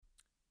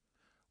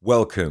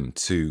Welcome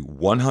to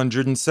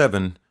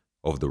 107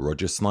 of the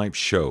Roger Snipes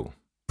Show.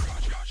 The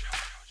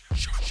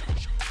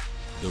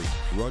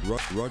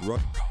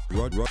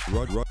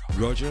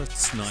Roger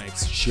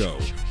Snipes Show.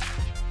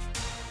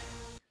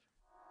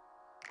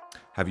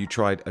 Have you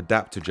tried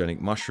adaptogenic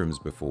mushrooms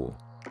before?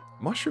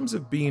 Mushrooms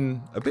have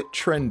been a bit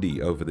trendy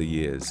over the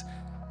years.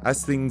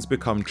 As things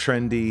become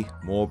trendy,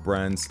 more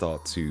brands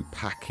start to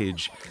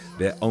package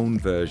their own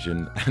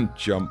version and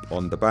jump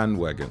on the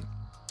bandwagon.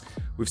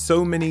 With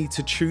so many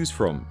to choose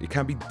from, it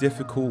can be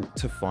difficult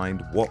to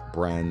find what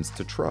brands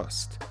to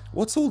trust.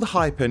 What's all the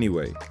hype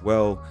anyway?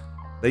 Well,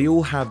 they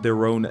all have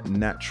their own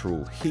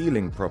natural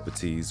healing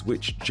properties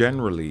which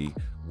generally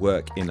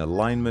work in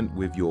alignment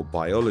with your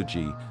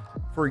biology.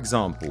 For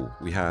example,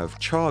 we have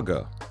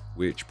chaga,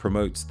 which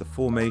promotes the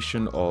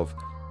formation of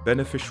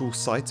beneficial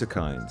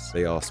cytokines.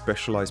 They are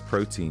specialized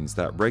proteins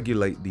that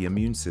regulate the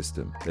immune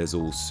system. There's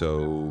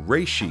also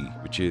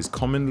reishi, which is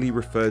commonly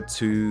referred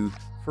to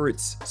for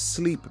its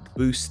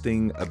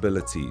sleep-boosting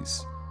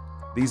abilities.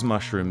 These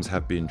mushrooms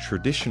have been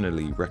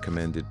traditionally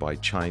recommended by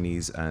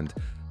Chinese and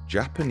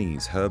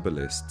Japanese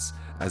herbalists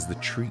as the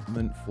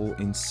treatment for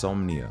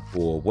insomnia,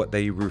 or what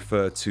they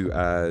refer to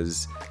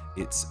as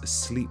its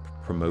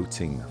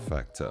sleep-promoting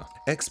factor.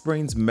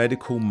 Xbrain's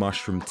medical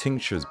mushroom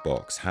tinctures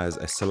box has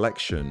a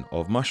selection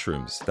of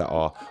mushrooms that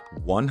are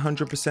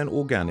 100%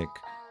 organic,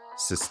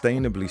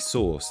 sustainably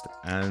sourced,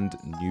 and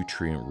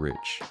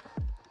nutrient-rich.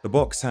 The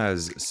box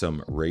has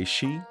some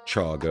reishi,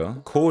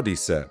 chaga,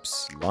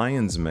 cordyceps,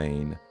 lion's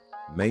mane,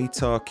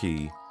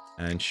 maitake,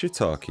 and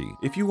shiitake.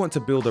 If you want to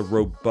build a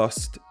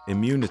robust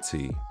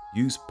immunity,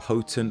 use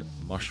potent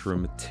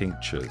mushroom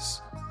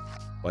tinctures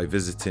by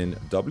visiting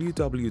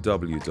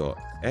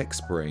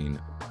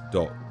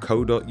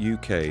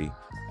www.xbrain.co.uk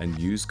and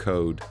use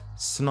code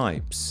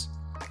SNIPES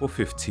for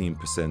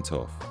 15%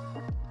 off.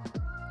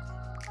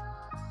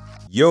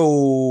 Yo,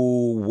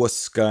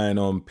 what's going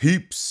on,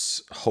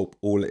 peeps? Hope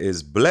all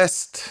is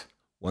blessed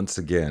once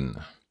again.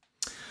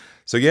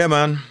 So yeah,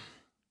 man,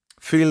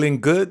 feeling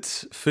good.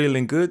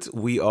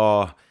 We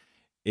are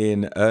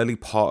in early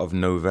part of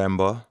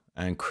November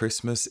and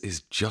Christmas is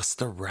just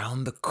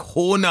around the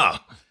corner.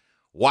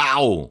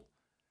 Wow.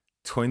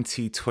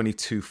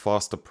 2022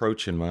 fast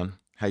approaching, man.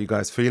 How you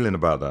guys feeling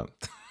about that?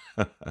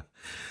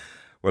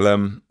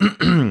 Well,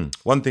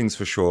 one thing's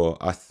for sure.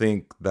 I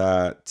think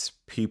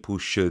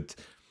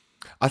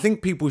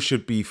people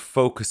should be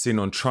focusing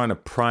on trying to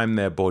prime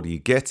their body,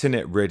 getting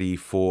it ready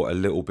for a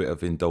little bit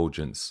of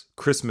indulgence.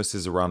 Christmas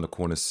is around the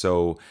corner,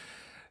 so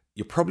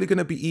you're probably going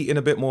to be eating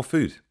a bit more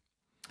food.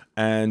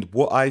 And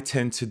what I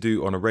tend to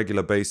do on a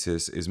regular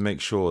basis is make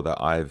sure that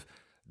I've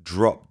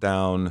dropped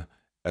down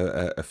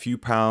a few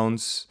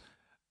pounds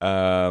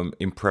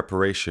in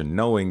preparation,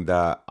 knowing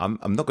that I'm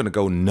not going to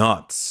go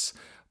nuts,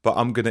 but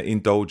I'm going to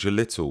indulge a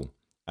little.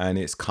 And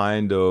it's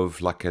kind of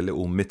like a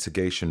little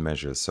mitigation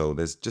measure. So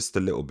there's just a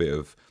little bit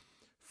of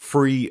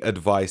free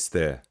advice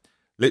there.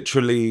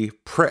 Literally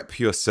prep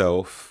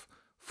yourself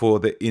for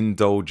the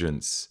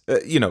indulgence.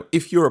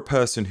 If you're a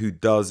person who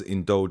does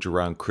indulge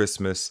around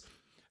Christmas,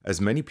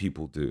 as many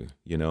people do,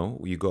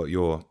 you got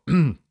your,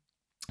 you're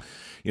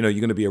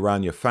going to be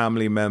around your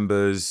family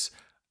members.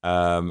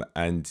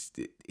 And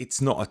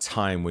it's not a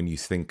time when you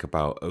think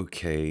about,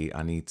 okay,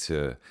 I need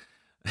to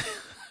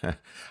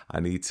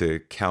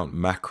count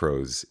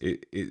macros.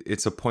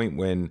 It's a point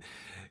when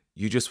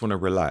you just want to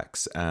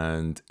relax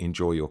and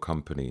enjoy your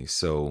company.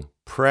 So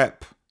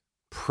prep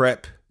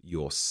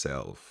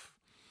yourself.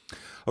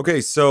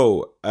 Okay,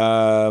 so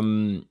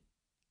the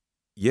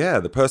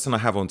person I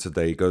have on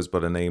today goes by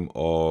the name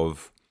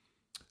of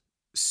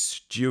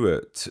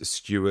Stuart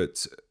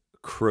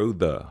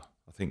Crowther.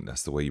 I think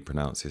that's the way you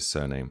pronounce his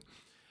surname.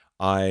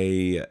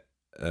 I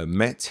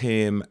met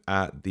him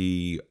at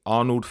the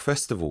Arnold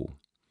Festival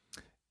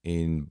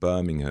in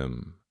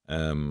Birmingham.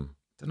 Don't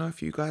know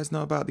if you guys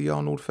know about the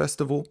Arnold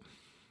Festival.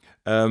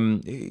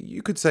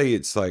 You could say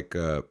it's like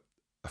a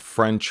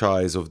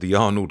franchise of the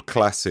Arnold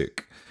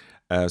Classic.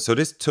 So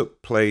this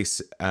took place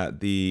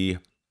at the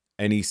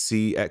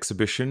NEC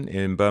exhibition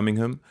in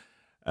Birmingham.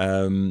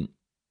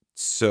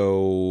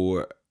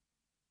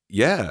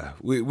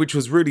 Which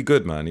was really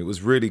good, man. It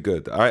was really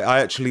good.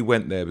 I actually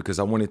went there because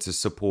I wanted to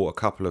support a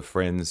couple of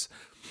friends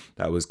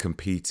that was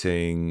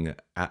competing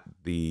at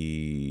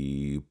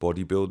the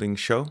bodybuilding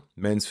show,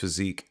 Men's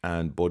Physique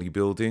and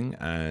Bodybuilding,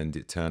 and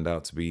it turned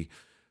out to be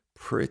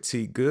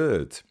pretty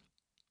good.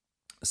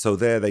 So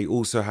there they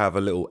also have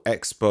a little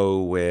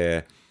expo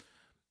where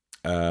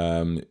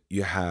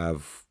you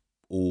have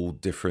all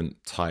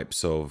different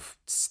types of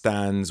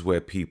stands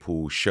where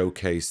people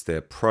showcase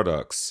their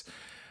products,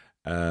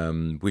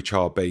 which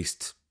are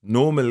based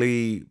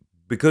normally,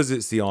 because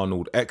it's the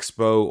Arnold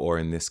Expo, or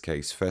in this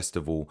case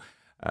festival,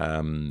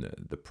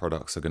 the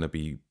products are going to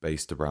be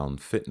based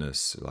around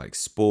fitness, like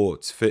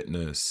sports,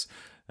 fitness,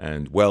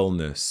 and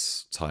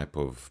wellness type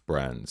of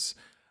brands.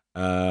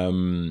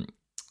 And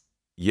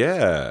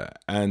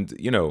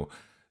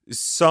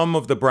some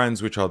of the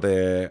brands which are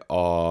there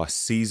are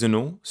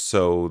seasonal,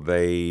 so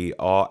they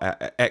are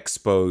at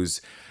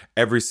expos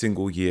every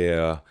single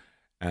year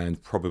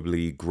and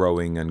probably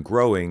growing and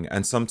growing.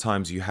 And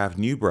sometimes you have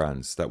new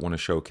brands that want to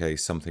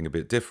showcase something a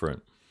bit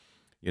different,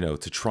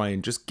 to try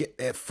and just get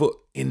their foot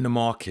in the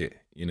market,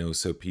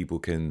 so people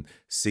can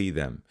see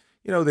them.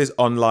 There's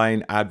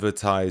online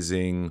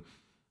advertising,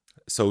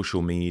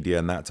 social media,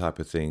 and that type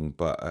of thing,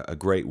 but a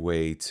great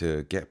way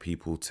to get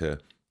people to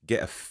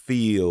get a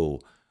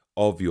feel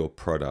of your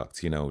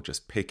product,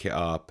 just pick it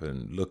up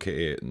and look at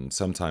it and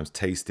sometimes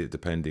taste it,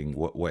 depending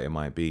what it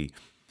might be.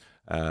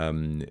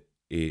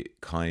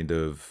 It kind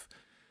of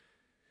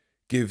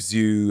gives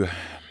you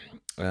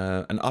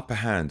an upper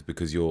hand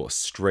because you're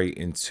straight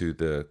into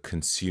the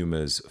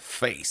consumer's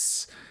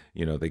face.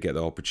 They get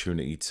the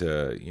opportunity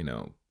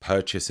to,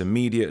 purchase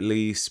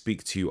immediately,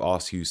 speak to you,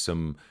 ask you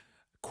some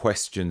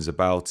questions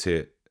about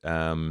it,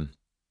 as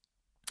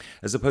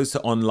opposed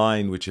to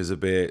online, which is a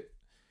bit,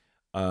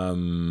 yeah,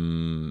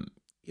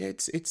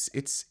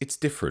 it's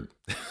different.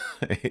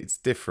 It's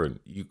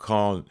different. You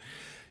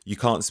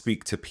can't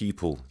speak to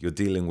people. You're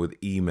dealing with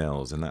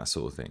emails and that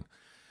sort of thing.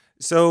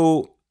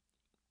 So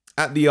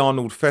at the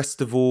Arnold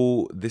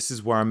Festival, this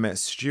is where I met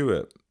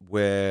Stuart,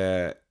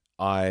 where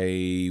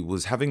I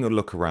was having a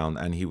look around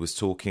and he was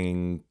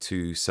talking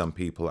to some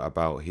people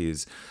about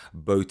his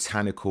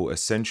botanical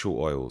essential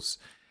oils.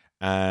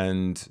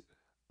 And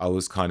I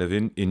was kind of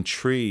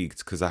intrigued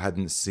because I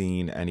hadn't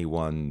seen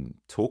anyone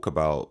talk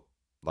about,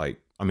 I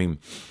mean,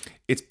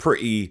 it's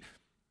pretty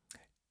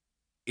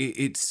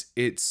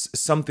it's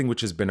something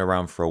which has been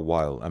around for a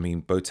while. I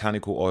mean,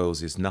 botanical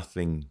oils is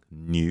nothing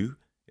new,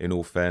 in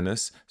all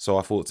fairness. So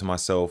I thought to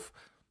myself,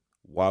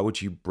 why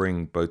would you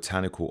bring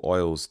botanical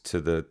oils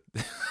to the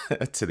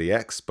to the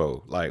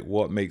expo? Like,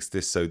 what makes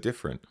this so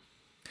different?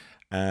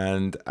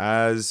 And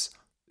as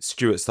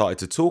Stuart started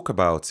to talk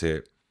about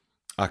it,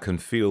 I can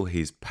feel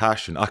his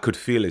passion. I could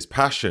feel his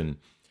passion.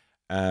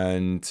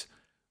 And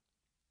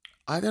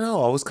I don't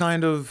know, I was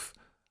kind of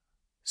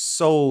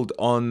sold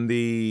on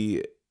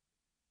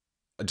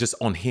just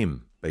on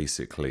him,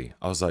 basically.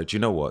 I was like, do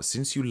you know what?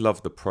 Since you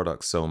love the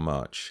product so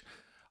much,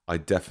 I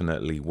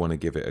definitely want to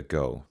give it a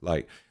go.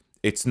 Like,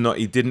 it's not,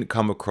 he didn't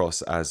come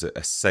across as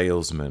a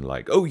salesman,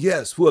 like, oh,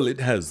 yes, well, it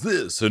has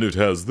this, and it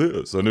has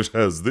this, and it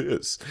has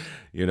this.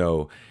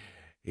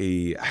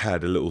 He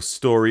had a little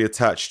story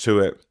attached to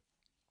it.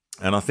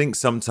 And I think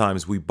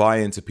sometimes we buy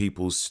into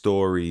people's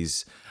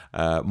stories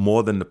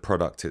more than the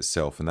product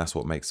itself, and that's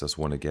what makes us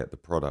want to get the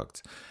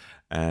product.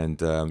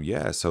 And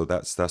yeah, so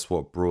that's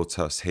what brought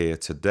us here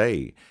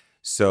today.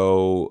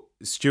 So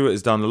Stuart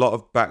has done a lot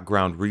of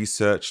background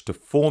research to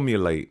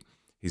formulate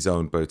his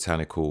own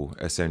botanical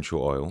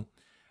essential oil.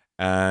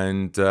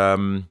 And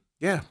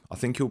yeah, I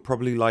think you'll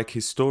probably like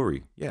his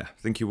story. Yeah,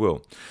 I think you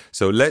will.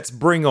 So let's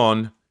bring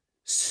on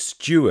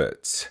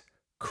Stuart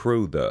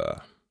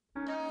Crowther.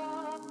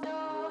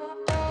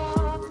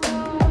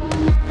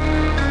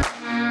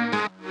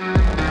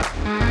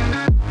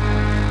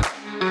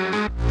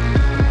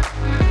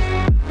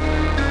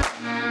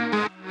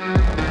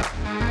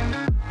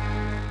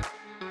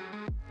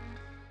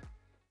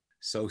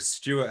 So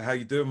Stuart, how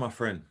you doing, my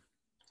friend?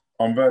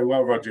 I'm very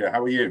well, Roger.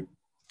 How are you?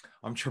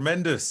 I'm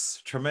tremendous,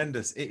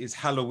 tremendous. It is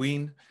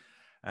Halloween,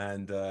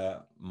 and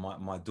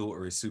my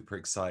daughter is super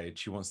excited.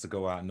 She wants to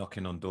go out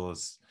knocking on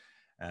doors,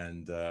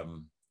 and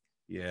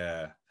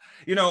yeah,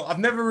 I've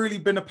never really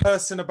been a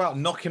person about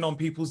knocking on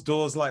people's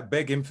doors, like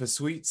begging for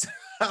sweets.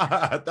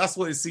 That's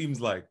what it seems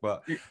like,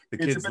 but the It's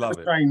a kids love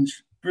it.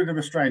 bit of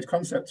a strange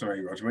concept to me,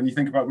 Roger. When you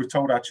think about, we've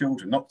told our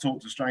children not to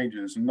talk to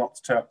strangers and not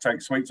to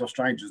take sweets off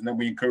strangers, and then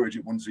we encourage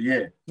it once a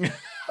year.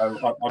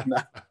 So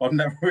I've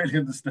never really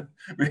understood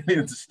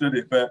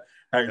it, but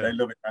hey, Yeah. they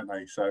love it, don't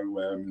they?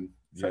 So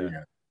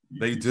Yeah.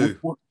 They do.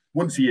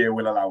 Once a year,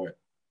 we'll allow it.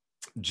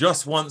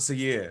 Just once a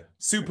year,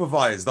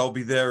 supervised. I'll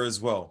be there as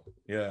well.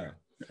 Yeah.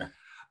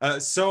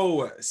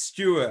 So,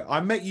 Stuart, I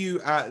met you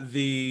at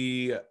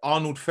the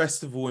Arnold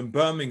Festival in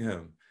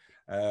Birmingham,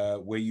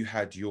 where you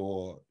had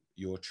your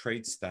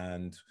trade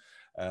stand,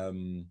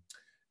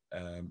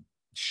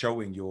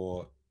 showing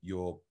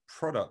your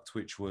product,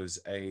 which was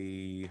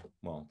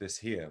this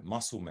here,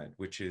 Muscle Med,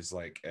 which is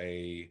like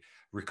a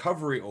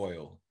recovery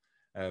oil,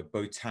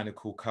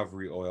 botanical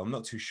recovery oil. I'm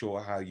not too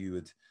sure how you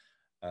would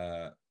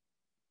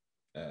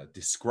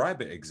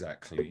describe it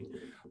exactly,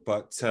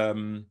 but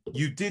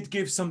you did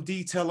give some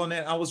detail on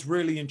it. I was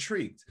really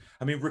intrigued.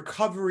 I mean,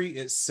 recovery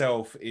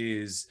itself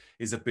is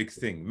a big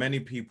thing. Many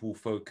people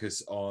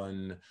focus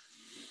on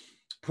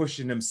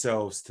pushing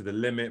themselves to the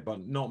limit,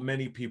 but not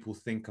many people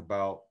think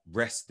about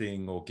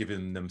resting or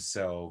giving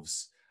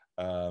themselves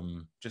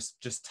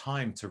just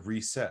time to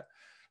reset.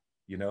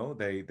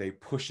 They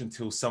push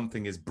until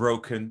something is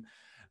broken,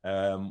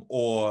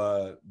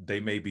 or they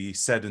may be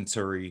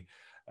sedentary.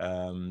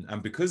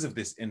 And because of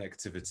this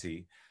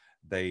inactivity,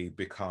 they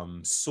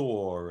become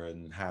sore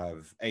and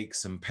have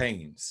aches and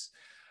pains.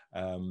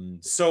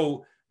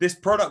 So this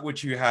product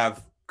which you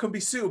have can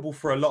be suitable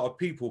for a lot of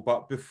people.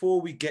 But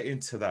before we get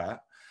into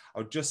that,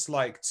 I'd just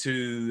like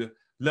to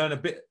learn a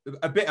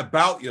bit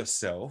about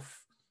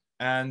yourself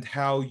and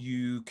how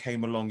you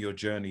came along your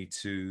journey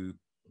to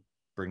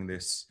bring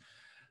this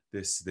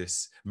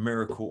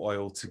miracle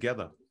oil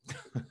together.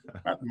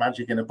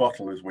 Magic in a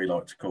bottle, as we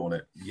like to call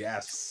it.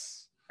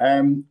 Yes.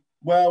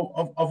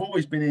 Well, I've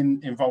always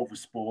been involved with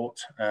sport.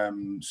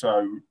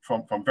 So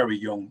from very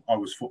young, I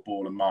was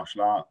football and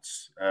martial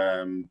arts,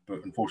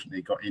 but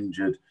unfortunately got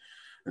injured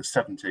at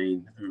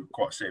 17,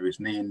 quite a serious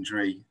knee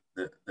injury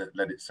that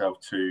led itself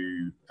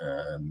to,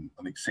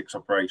 I think, 6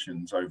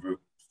 operations over a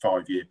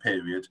 5-year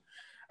period.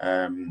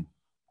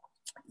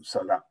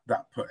 So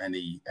that put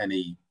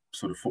any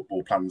sort of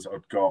football plans that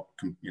I'd got,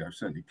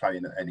 certainly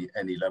playing at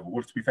any level.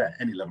 Well, to be fair,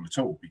 any level at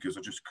all, because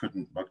I just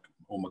couldn't.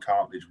 All my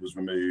cartilage was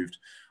removed.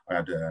 I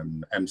had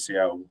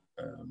MCL,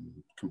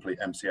 complete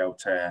MCL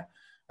tear,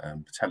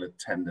 patellar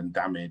tendon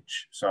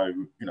damage. So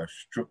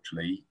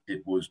structurally,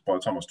 it was, by the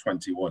time I was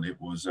 21, it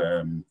was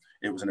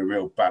in a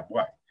real bad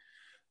way.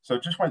 So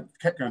just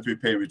kept going through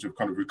periods of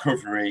kind of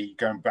recovery,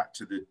 going back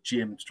to the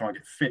gym to try and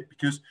get fit,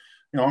 because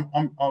I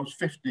was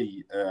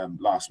 50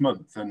 last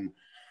month, and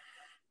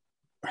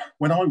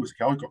when I was a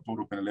kid, I got brought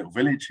up in a little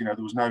village. There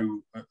was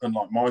no,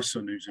 unlike my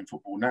son who's in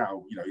football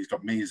now, he's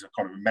got me as a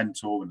kind of a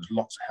mentor, and there's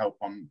lots of help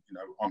on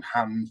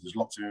hand. There's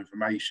lots of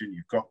information.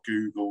 You've got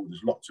Google.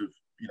 There's lots of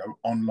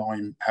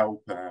online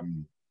help.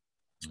 Within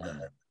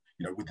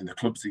the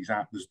clubs he's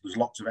at, there's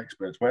lots of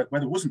experts. Where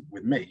there wasn't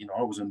with me,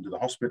 I was under the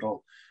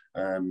hospital.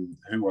 Who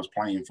I was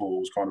playing for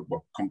was kind of,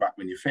 well, come back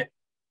when you're fit,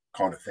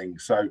 kind of thing.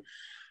 So.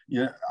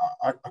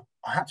 I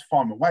had to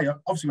find my way. I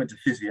obviously went to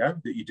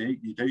physio. That you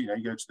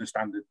go to the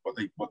standard, how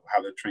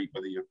they treat,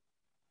 whether you're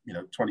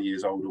 20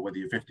 years old or whether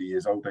you're 50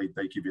 years old.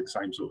 They give you the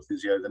same sort of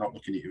physio. They're not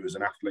looking at you as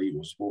an athlete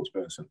or a sports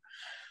person.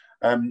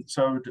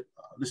 So I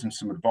listened to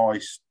some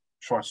advice,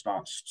 try to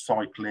start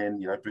cycling,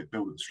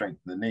 build up the strength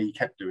in the knee,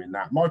 kept doing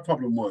that. My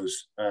problem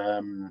was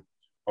I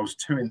was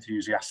too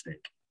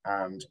enthusiastic,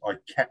 and I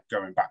kept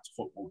going back to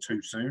football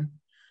too soon.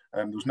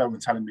 There was no one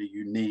telling me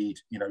you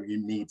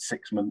need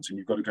 6 months and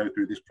you've got to go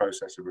through this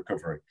process of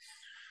recovery.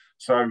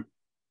 So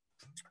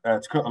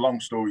to cut a long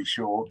story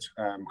short,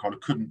 kind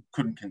of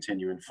couldn't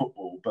continue in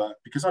football,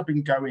 but because I'd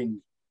been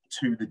going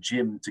to the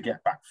gym to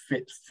get back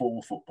fit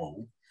for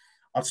football,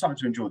 I started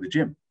to enjoy the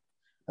gym.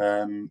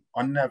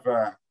 I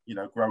never,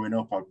 growing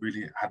up, I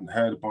really hadn't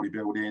heard of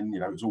bodybuilding.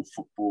 It was all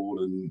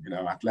football and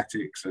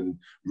athletics and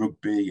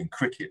rugby and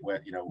cricket,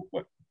 where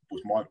what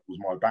was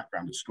my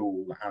background at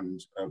school,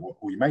 and what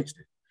all your mates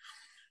did.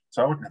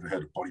 So I'd never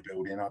heard of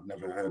bodybuilding. I'd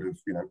never heard of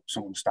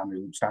someone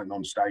standing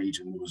on stage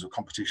and there was a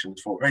competition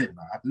for anything.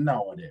 I had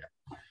no idea.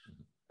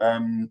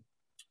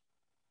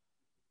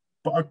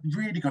 But I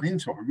really got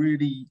into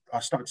it. I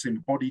started seeing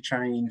the body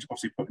change.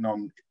 Obviously, putting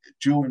on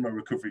during my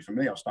recovery for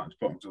me, I started to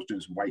put on, because I was doing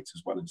some weights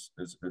as well as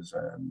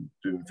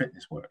doing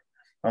fitness work.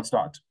 I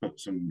started to put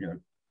some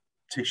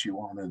tissue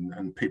on,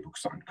 and people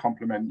starting to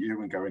compliment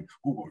you and going,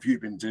 "Oh, what have you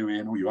been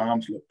doing? Oh, your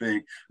arms look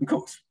big." And of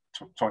course,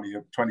 20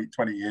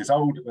 years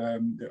old, I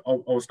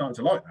was starting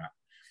to like that.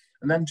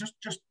 And then just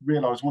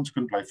realised once I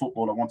couldn't play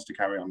football, I wanted to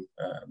carry on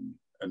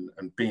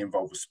and be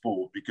involved with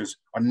sport, because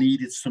I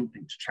needed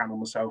something to channel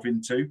myself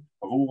into.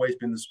 I've always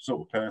been the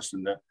sort of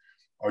person that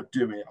I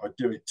do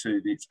it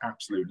to its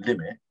absolute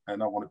limit,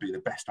 and I want to be the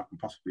best I can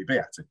possibly be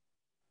at it.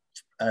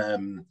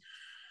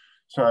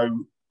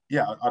 So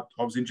yeah,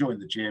 I was enjoying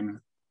the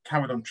gym,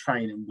 carried on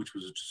training, which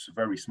was just a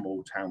very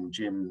small town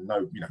gym,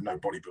 no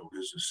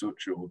bodybuilders as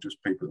such, or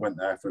just people that went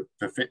there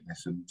for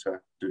fitness and to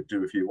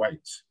do a few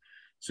weights.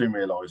 Soon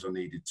realised I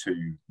needed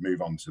to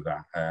move on to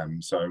that.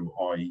 So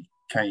I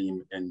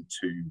came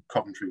into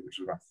Coventry, which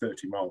was about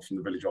 30 miles from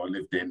the village I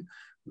lived in,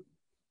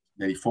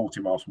 nearly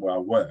 40 miles from where I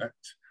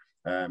worked.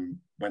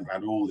 Went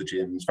around all the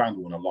gyms, found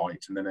the one I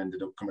liked, and then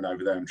ended up coming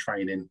over there and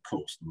training. Of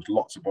course, there was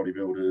lots of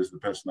bodybuilders. The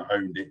person that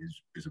owned it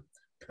is a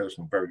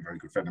personal, very, very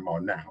good friend of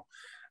mine now.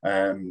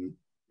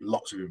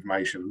 Lots of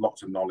information,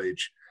 lots of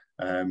knowledge,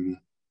 and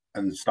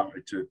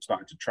started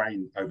to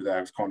train over there.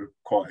 I was kind of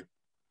quite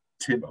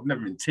timid. I've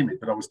never been timid,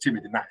 but I was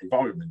timid in that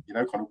environment,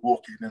 kind of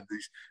walking in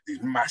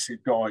these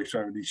massive guys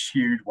showing these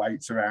huge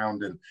weights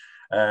around,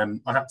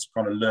 and I had to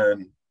kind of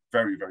learn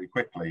very, very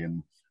quickly.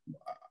 And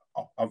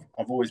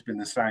I've always been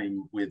the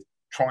same with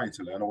trying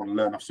to learn. I want to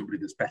learn off somebody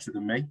that's better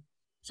than me.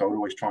 So I'd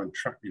always try and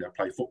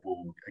play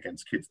football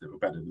against kids that were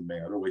better than me.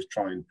 I'd always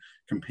try and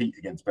compete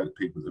against better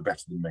people that were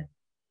better than me,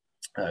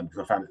 because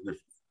I found it the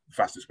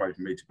fastest way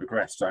for me to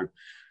progress. So,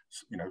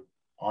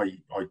 I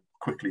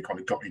quickly kind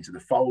of got into the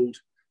fold,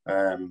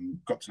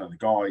 got to know the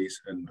guys,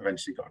 and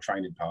eventually got a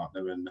training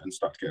partner and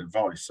started to get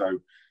advice.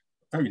 So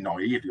very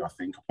naively, I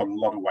think, I put a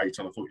lot of weight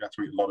on. I thought you had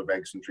to eat a lot of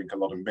eggs and drink a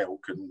lot of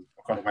milk, and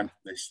I kind of went from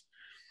this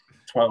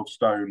 12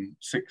 stone,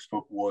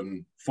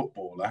 6'1"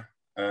 footballer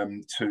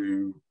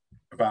to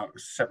about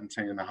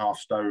 17.5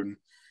 stone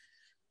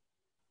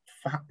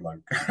fat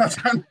bloke. I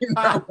don't even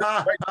know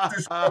what to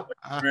describe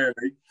it,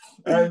 really.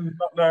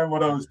 Not knowing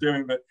what I was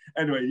doing, but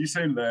anyway, you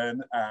soon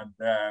learn and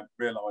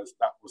realise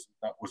that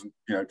wasn't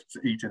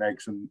eating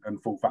eggs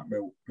and full fat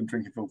milk and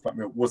drinking full fat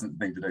milk wasn't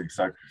the thing to do.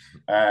 So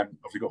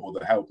obviously got all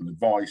the help and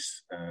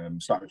advice,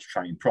 started to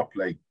train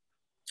properly,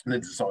 and then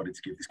decided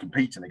to give this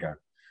competing a go.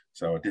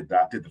 So I did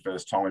that, did the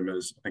first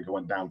timers. I think I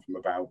went down from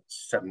about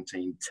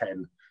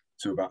 17:10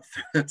 to about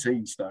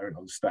 13 stone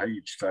on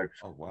stage. So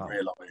I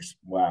realised,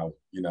 wow,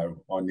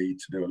 I need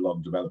to do a lot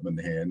of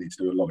development here. I need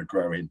to do a lot of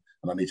growing,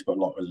 and I need to put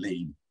a lot of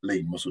lean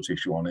muscle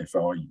tissue on if I,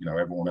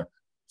 ever want to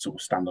sort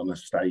of stand on a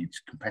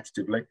stage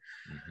competitively.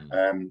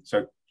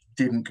 So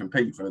didn't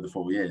compete for another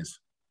 4 years.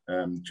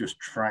 Just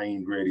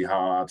trained really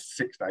hard,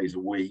 6 days a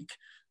week.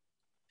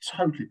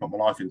 Totally put my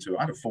life into it.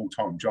 I had a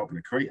full-time job and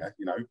a career,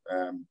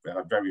 had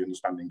a very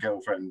understanding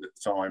girlfriend at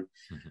the time.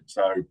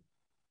 So,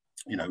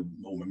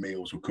 all my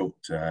meals were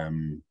cooked. I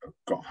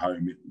got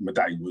home. My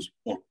day was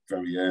up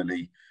very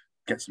early,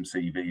 get some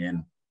CV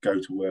in, go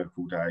to work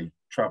all day,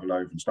 travel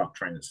over and start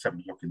training at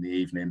 7 o'clock in the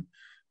evening,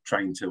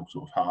 train till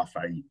sort of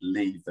 8:30,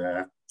 leave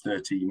there,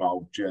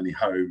 30-mile journey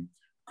home,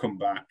 come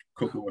back,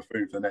 cook all my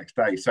food for the next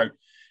day. So,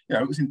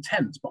 it was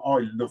intense, but I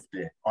loved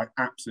it. I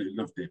absolutely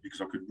loved it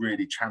because I could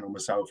really channel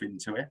myself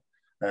into it.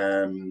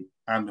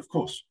 And of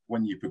course,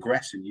 when you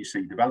progress and you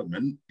see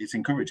development, it's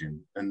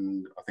encouraging.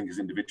 And I think as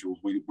individuals,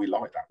 we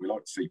like that. We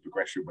like to see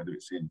progression, whether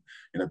it's in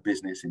a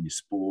business, in your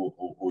sport,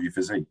 or your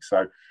physique.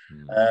 So,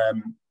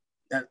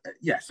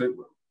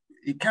 so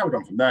it carried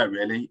on from there,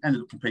 really.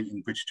 Ended up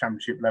competing British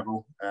Championship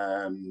level,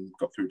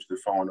 got through to the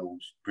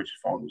finals, British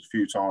finals a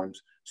few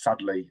times.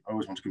 Sadly, I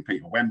always wanted to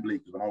compete at Wembley,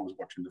 because when I was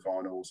watching the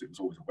finals, it was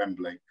always at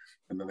Wembley.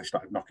 And then they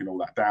started knocking all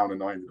that down,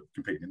 and I ended up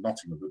competing in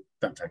Nottingham. But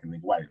don't take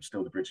anything away, it was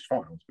still the British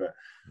finals. But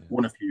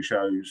won a few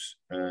shows,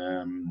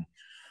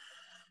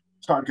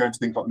 started going to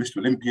things like Mr.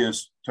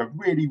 Olympias. So I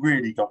really,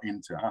 really got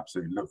into it,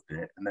 absolutely loved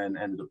it. And then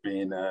ended up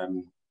being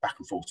back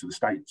and forth to the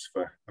States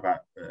for about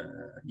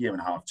a year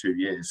and a half, 2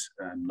 years.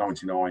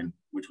 99,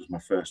 which was my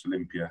first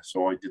Olympia.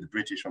 So I did the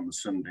British on the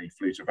Sunday,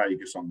 flew to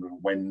Vegas on the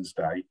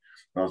Wednesday.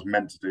 And I was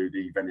meant to do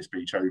the Venice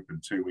Beach Open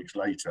 2 weeks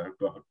later,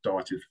 but I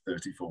dieted for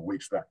 34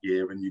 weeks that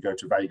year. And you go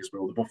to Vegas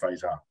where all the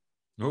buffets are.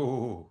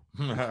 Oh,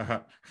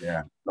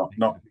 yeah, not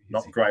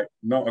great,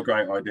 not a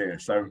great idea.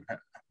 So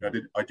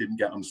I didn't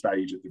get on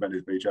stage at the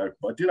Venice Beach Open,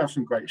 but I did have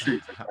some great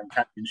shoots. I did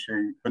Captain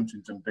Shoot,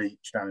 Huntington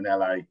Beach down in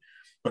LA,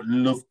 but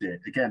loved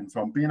it. Again,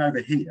 from being over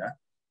here,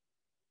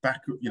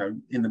 back,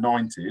 in the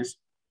 90s,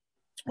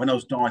 when I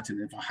was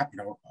dieting, if I had,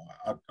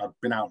 I'd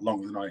been out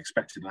longer than I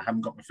expected and I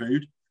hadn't got my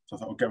food. So I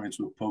thought I'd go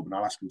into a pub and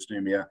I'll ask them to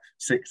do me a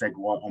 6-egg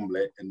white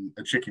omelette and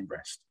a chicken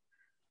breast.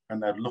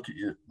 And they'd look at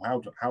you,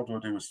 how do I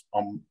do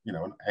an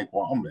egg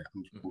white omelette?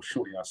 And, well,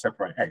 surely I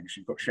separate eggs.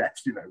 You've got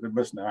chefs, they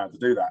must know how to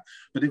do that.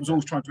 But it was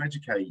always trying to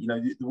educate.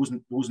 There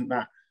wasn't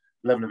that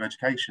level of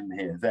education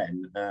here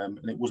then, and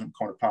it wasn't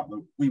kind of part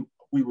of the.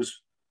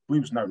 We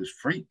was known as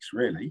freaks,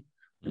 really.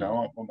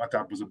 My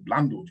dad was a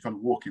landlord. You kind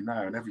of walk in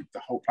there, and the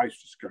whole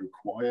place just go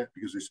quiet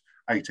because this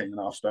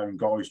 18.5 stone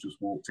guys just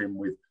walked in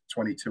with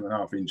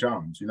 22.5-inch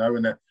arms, and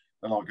they're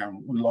like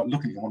going, like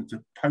looking at you, wanting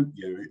to poke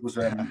you. It was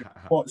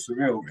quite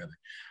surreal,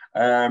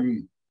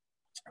 really.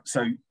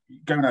 So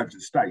going over to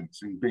the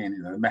States and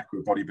being the mecca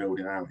of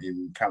bodybuilding out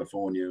in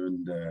California,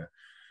 and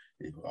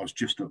I was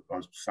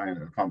staying at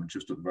an apartment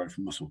just up the road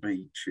from Muscle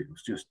Beach. It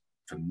was just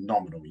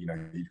phenomenal.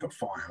 You've got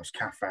Firehouse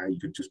Cafe. You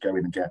could just go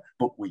in and get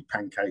buckwheat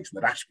pancakes,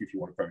 and they'd ask you if you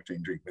want a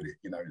protein drink with it.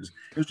 It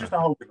was just a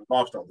whole different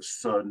lifestyle. The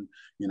sun,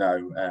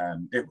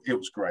 it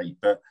was great.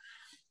 But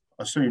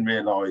I soon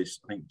realised,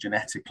 I think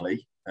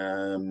genetically,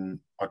 I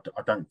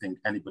don't think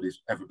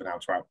anybody's ever been able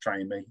to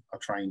out-train me. I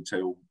trained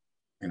till,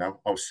 I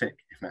was sick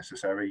if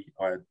necessary.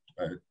 I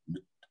had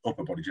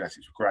upper body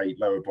genetics were great.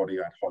 Lower body,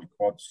 I had high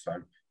quads,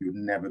 so you were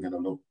never going to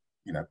look,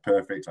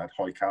 perfect. I had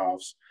high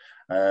calves.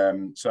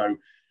 So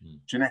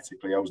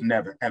genetically, I was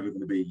never ever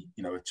going to be,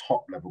 a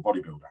top level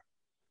bodybuilder.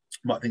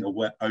 But I think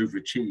I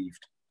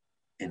overachieved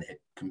in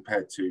it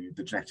compared to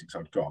the genetics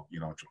I'd got.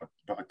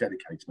 But I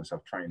dedicated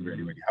myself training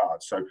really, really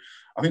hard. So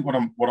I think what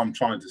I'm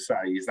trying to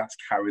say is that's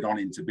carried on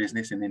into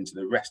business and into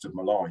the rest of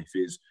my life.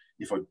 Is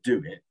if I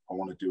do it, I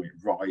want to do it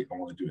right. I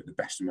want to do it the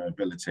best of my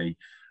ability,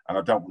 and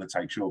I don't want to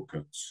take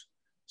shortcuts.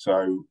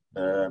 So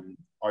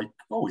I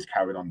always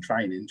carried on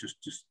training,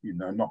 just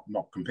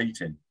not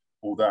competing.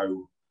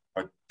 Although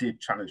I did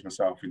challenge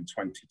myself in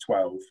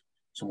 2012.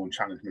 Someone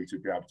challenged me to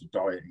be able to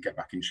diet and get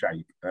back in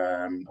shape.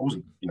 I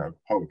wasn't,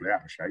 horribly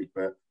out of shape,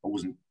 but I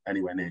wasn't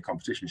anywhere near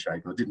competition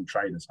shape. And I didn't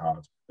train as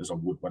hard as I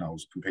would when I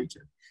was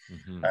competing.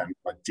 I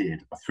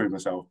did. I threw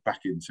myself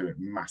back into it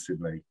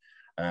massively.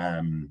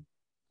 And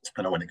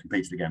I went and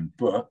competed again.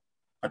 But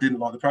I didn't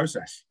like the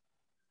process.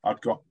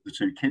 I'd got the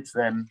 2 kids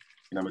then.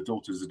 My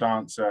daughter's a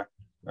dancer.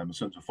 My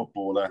son's a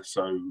footballer.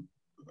 So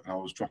I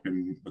was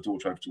dropping my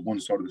daughter over to one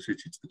side of the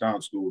city to the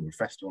dance school or a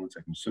festival and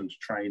taking my son to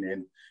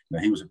training.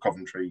 He was at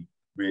Coventry,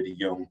 really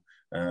young.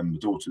 My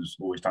daughter's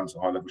always danced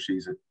at high level.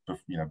 She's at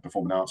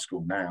performing arts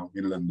school now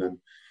in London.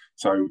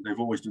 So they've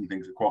always done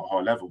things at quite a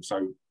high level.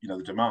 So,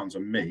 the demands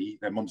on me,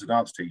 their mum's a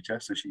dance teacher,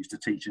 so she used to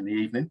teach in the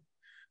evening.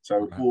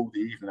 So all the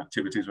evening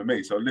activities were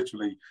me. So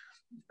literally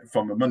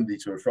from a Monday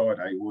to a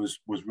Friday was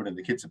running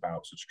the kids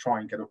about. So to try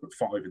and get up at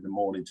 5 in the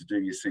morning to do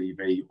your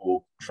CV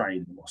or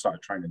train. I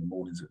started training in the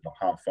mornings at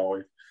like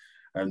 5:30.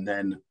 and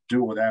then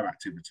do all their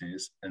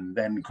activities, and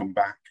then come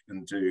back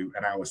and do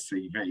an hour's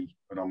CV,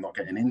 and I'm not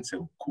getting in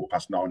till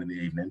 9:15 in the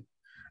evening,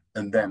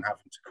 and then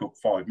having to cook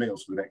 5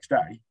 meals for the next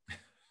day.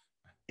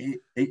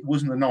 It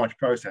wasn't a nice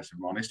process, if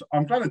I'm honest.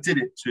 I'm glad I did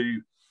it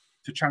to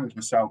challenge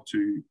myself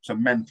so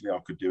mentally I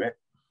could do it.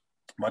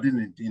 But I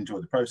didn't enjoy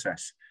the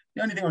process.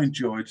 The only thing I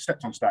enjoyed,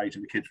 stepped on stage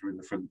and the kids were in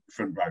the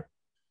front row.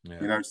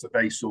 Yeah. So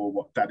they saw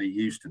what Daddy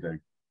used to do,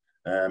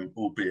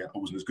 albeit I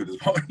wasn't as good as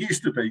what I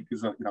used to be,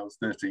 because it was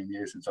 13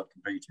 years since I've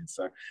competed.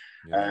 So,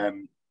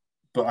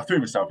 but I threw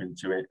myself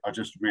into it. I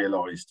just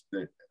realised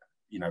that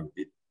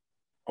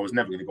I was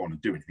never going to go on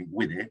and do anything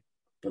with it,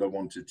 but I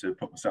wanted to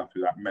put myself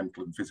through that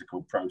mental and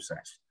physical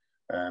process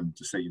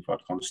to see if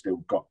I'd kind of still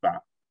got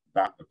that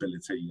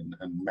ability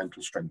and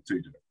mental strength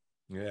to do it.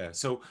 Yeah.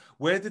 So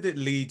where did it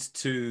lead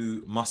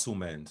to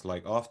Musclemend?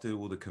 Like after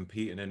all the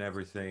competing and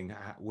everything,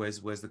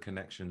 where's the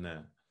connection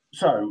there?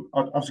 So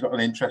I've obviously got an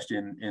interest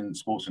in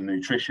sports and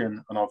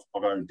nutrition, and I've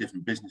owned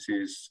different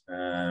businesses,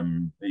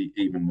 even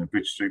the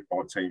British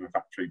Superbike team, a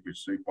factory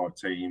British Superbike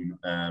team.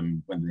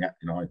 When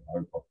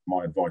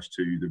my advice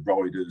to the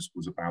riders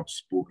was about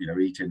sport,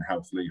 eating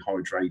healthily,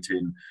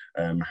 hydrating,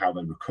 how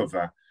they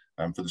recover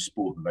for the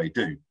sport that they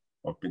do.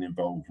 I've been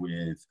involved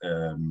with.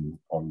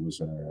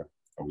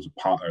 I was a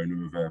part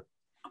owner of a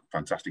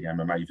fantastic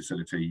MMA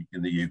facility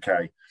in the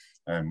UK.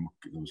 There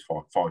was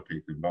five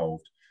people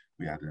involved.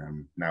 We had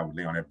now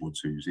Leon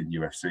Edwards, who's in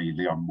UFC.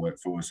 Leon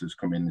worked for us, has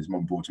come in. His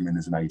mum brought him in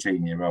as an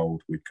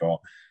 18-year-old. We've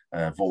got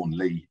Vaughan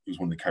Lee, who was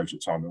one of the coaches at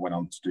the time, that went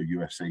on to do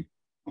UFC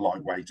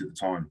lightweight at the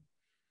time.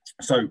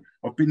 So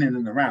I've been in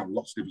and around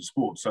lots of different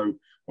sports. So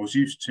I was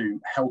used to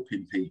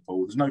helping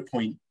people. There's no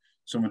point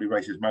someone who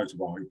races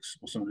motorbikes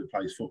or somebody who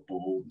plays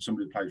football,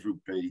 somebody who plays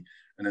rugby,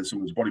 and then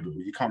someone's a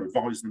bodybuilder. You can't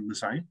advise them the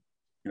same.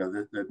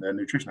 Their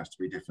nutrition has to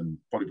be different.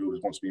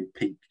 Bodybuilders want to be in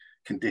peak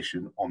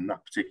condition on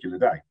that particular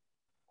day.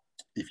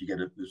 If you get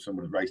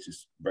someone that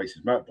races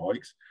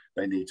motorbikes,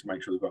 they need to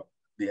make sure they've got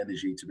the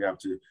energy to be able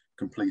to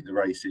complete the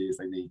races.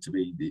 They need to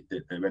be,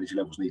 their energy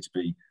levels need to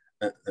be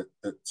as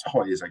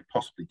high as they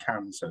possibly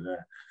can, so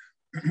that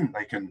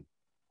they can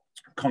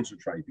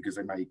concentrate, because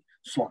they make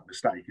slight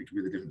mistake. It can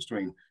be the difference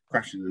between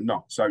crashing and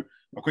not. So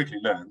I quickly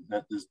learned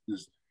that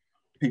there's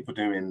people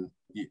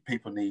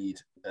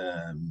need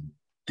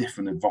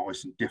different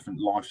advice and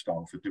different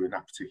lifestyle for doing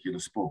that particular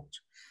sport.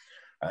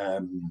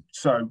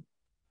 So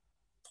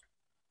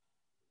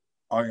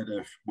I had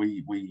a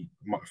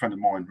friend of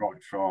mine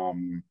right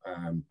from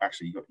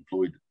actually got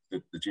employed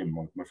at the gym,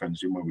 my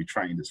friend's gym where we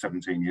trained at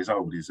 17 years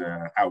old, is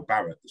Al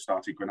Barrett that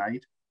started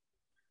Grenade.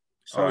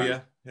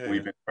 So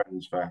we've been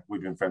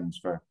friends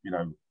for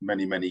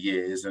many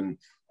years, and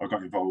I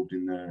got involved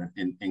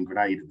in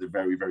Grenade at the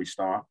very, very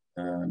start,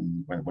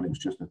 when it was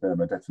just a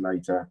thermo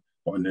detonator.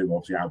 But I knew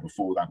obviously Al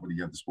before that, when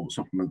he had the sports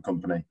supplement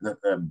company,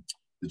 the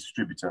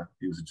distributor.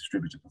 He was a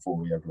distributor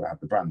before he ever had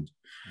the brand.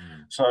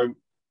 So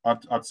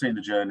I'd seen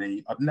the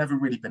journey. I'd never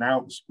really been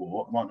out of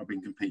sport. I might not have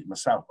been competing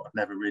myself, but I'd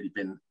never really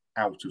been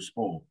out of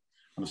sport.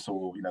 And I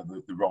saw,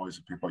 the rise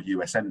of people like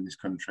USN in this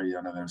country.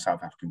 I know they're a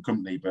South African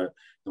company, but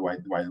the way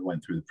they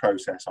went through the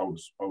process, I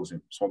was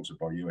sponsored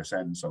by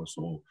USN, so I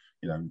saw,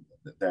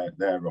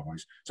 their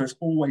rise. So it's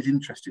always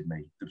interested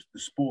me. The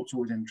sport's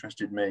always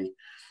interested me.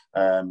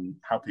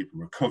 How people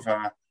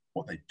recover,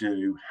 what they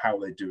do, how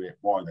they do it,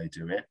 why they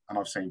do it. And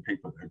I've seen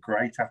people that are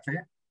great at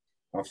it.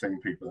 I've seen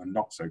people that are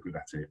not so good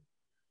at it.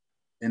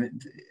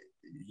 And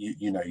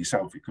you know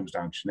yourself, it comes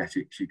down to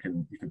genetics. You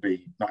can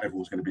be, not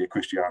everyone's going to be a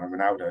Cristiano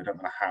Ronaldo. It don't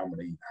matter how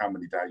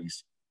many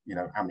days,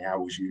 how many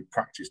hours you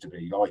practice to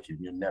be like him,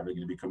 you're never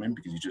going to become him,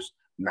 because you're just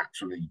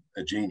naturally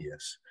a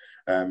genius.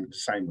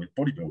 Same with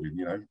bodybuilding.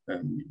 You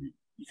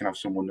can have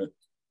someone that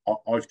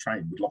I've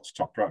trained with lots of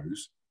top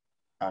pros,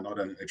 and I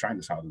don't think they train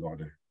as hard as I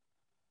do,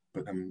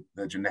 but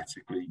they're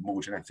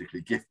more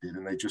genetically gifted,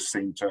 and they just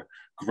seem to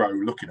grow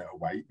looking at a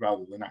weight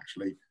rather than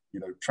actually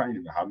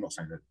training hard. I'm not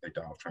saying that they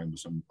don't. I've trained with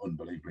some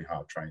unbelievably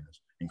hard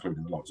trainers,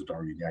 including the likes of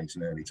Dorian Yates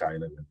and Early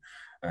Taylor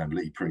and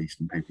Lee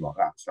Priest and people like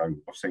that. So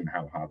I've seen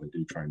how hard they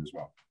do train as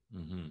well.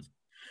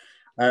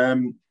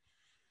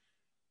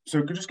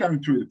 So just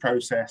going through the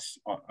process,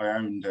 I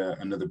owned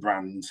another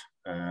brand,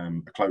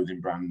 a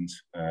clothing brand,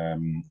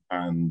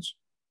 and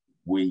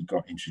we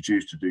got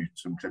introduced to do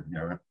some,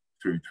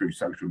 through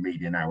social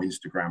media now,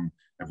 Instagram.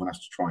 Everyone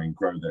has to try and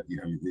grow that.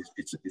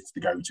 It's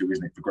the go-to,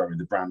 isn't it, for growing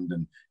the brand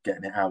and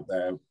getting it out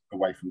there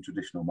away from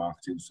traditional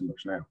marketing so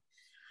much now.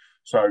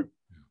 So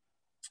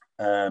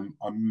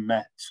I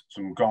met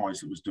some guys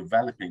that was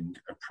developing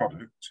a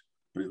product,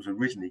 but it was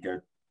originally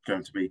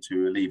going to be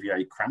to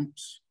alleviate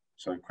cramps.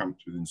 So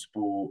cramps within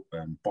sport,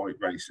 bike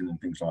racing and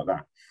things like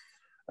that.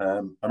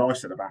 And I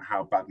said about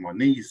how bad my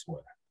knees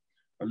were.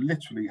 I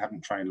literally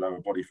hadn't trained lower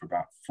body for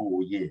about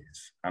 4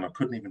 years, and I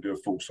couldn't even do a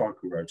full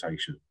cycle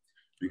rotation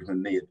because my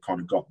knee had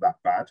kind of got that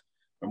bad.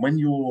 And when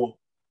you're,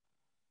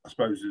 I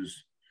suppose,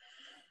 as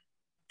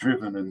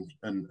driven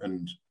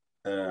and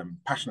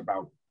passionate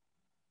about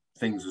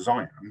things as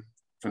I am,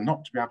 for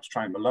not to be able to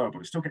train my lower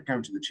body, still kept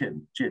going to the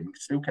gym,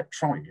 still kept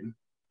trying,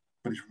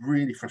 but it's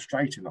really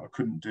frustrating that I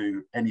couldn't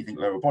do anything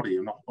lower body,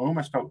 and I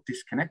almost felt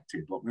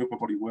disconnected, like my upper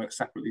body worked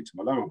separately to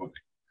my lower body.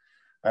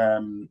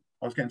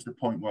 I was getting to the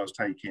point where I was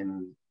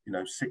taking,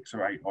 6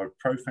 or 8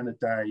 ibuprofen a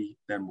day,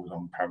 then was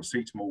on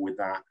paracetamol with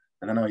that,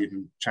 and then I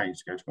even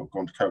changed to go to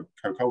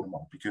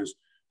cocodamol, because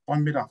by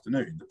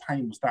mid-afternoon the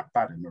pain was that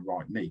bad in my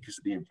right knee because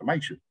of the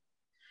inflammation.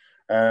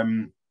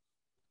 And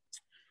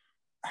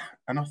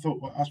I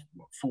thought, well, I was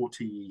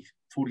 40,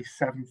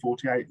 47,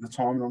 48 at the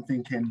time, and I'm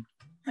thinking,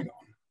 hang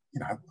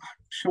on,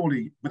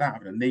 surely without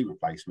having a knee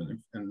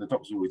replacement, and the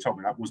doctors already told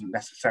me that wasn't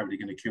necessarily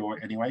going to cure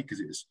it anyway, because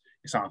it's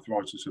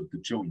arthritis of the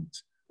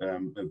joint,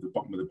 of the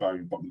bottom of the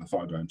bone, bottom of the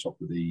thigh bone, top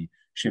of the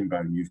shin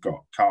bone. You've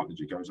got cartilage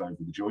that goes over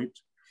the joint,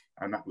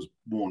 and that was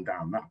worn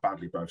down that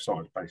badly, both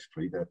sides.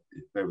 Basically,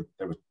 they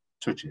were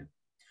touching.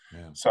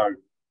 Yeah. So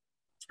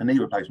a knee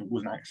replacement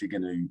wasn't actually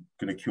going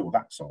to cure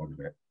that side of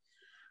it.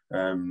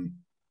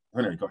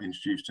 When I got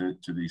introduced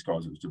to these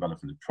guys that was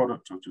developing the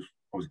product, I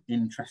was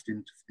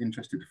interested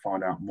to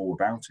find out more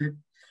about it.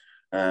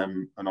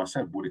 And I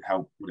said, would it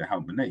help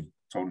my knee?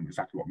 Told them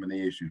exactly what my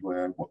knee issues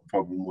were, what the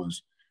problem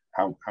was,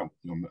 how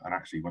and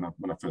actually when I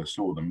first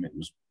saw them, it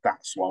was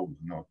that swollen.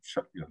 There's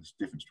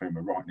a difference between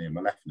my right knee and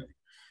my left knee.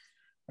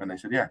 And they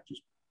said, yeah,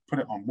 just put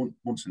it on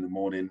once in the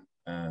morning,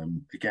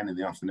 again in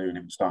the afternoon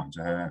if it's starting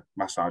to hurt,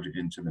 massage it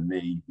into the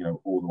knee,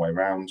 all the way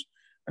around,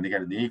 and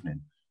again in the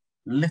evening.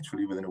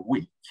 Literally within a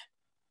week,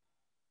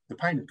 the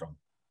pain had gone.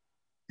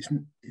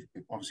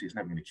 Obviously, it's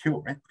never going to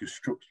cure it, because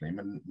structurally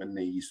my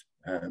knee's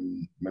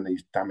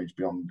damaged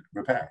beyond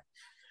repair.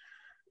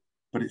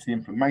 But it's the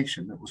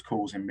inflammation that was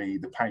causing me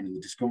the pain and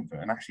the discomfort,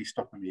 and actually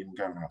stopping me even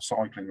going out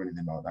cycling or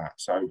anything like that.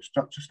 So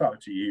just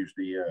started to use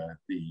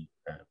the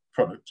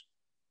product,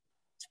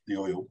 the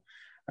oil.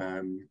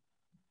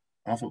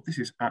 I thought, this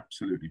is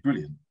absolutely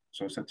brilliant.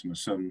 So I said to my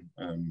son,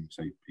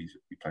 so he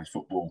plays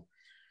football.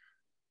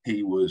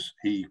 He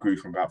grew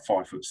from about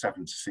 5'7"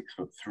 to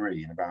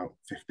 6'3" in about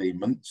 16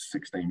 months.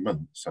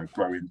 So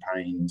growing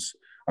pains.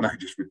 I know,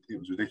 it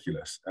was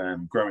ridiculous.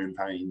 Growing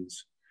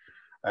pains,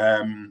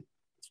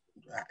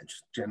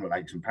 just general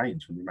aches and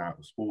pains from the amount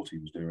of sport he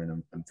was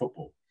doing and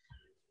football.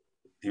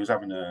 He was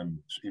doing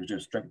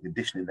strength and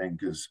conditioning then,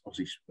 because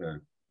obviously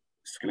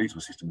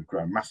skeletal system had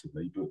grown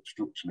massively, but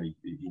structurally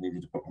he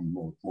needed to put on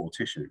more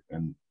tissue,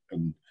 and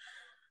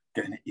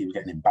he was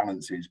getting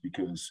imbalances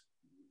because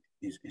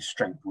his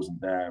strength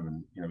wasn't there,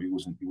 and he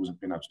wasn't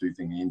being able to do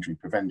things in injury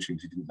prevention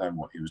because he didn't know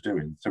what he was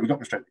doing. So we got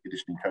the strength and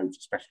conditioning coach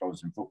that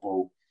specialised in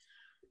football.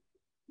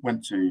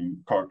 Went to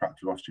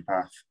chiropractor,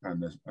 osteopath,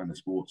 and a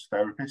sports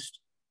therapist.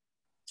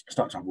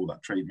 Started to have all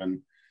that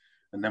treatment,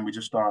 and then we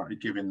just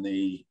started giving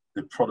the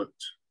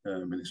product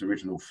in its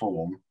original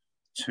form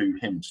to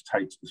him to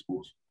take to the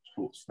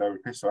sports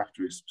therapist. So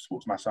after his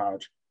sports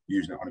massage,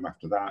 using it on him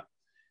after that,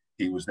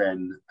 he was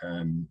then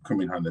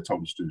coming home. They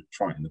told us to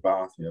try it in the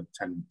bath,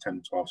 10,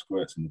 12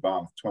 squirts in the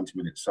bath, 20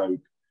 minutes soak.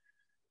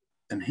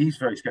 And he's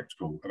very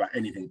skeptical about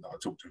anything that I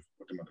talk to him.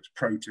 Whether it's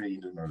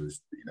protein,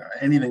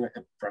 anything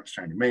that branch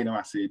chain amino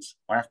acids.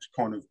 I have to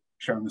kind of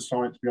show him the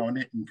science behind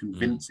it and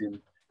convince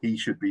him he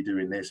should be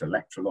doing this,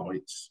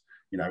 electrolytes,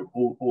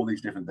 all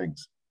these different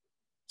things,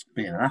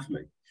 being an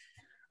athlete.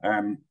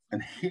 And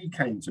he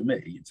came to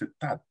me and said,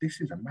 Dad,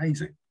 this is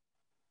amazing.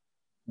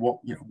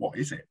 What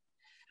is it?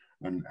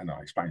 And I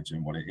explained to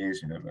him what it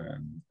is,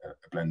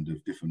 a blend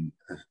of different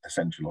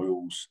essential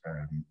oils,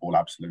 all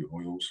absolute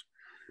oils.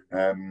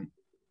 And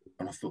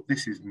I thought,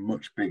 this is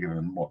much bigger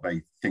than what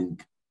they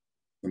think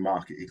the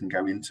market it can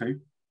go into.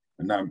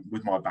 And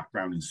with my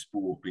background in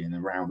sport, being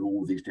around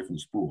all these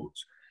different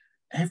sports,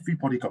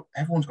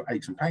 everyone's got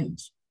aches and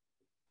pains.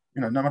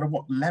 No matter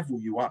what level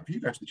you are, if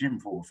you go to the gym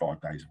 4 or 5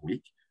 days a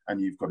week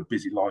and you've got a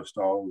busy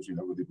lifestyle, whether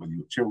you've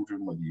got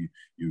children, whether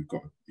you've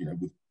got,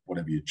 with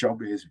whatever your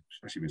job is,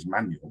 especially if it's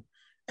manual,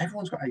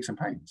 everyone's got aches and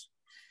pains.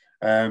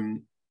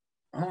 And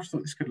I just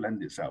thought this could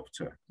lend itself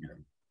to,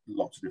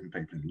 lots of different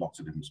people in lots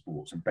of different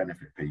sports and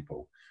benefit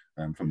people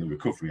from the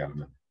recovery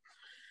element.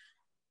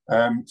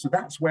 So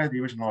that's where the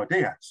original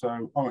idea. So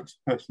I was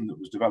the person that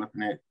was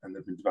developing it, and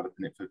they've been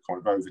developing it for kind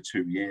of over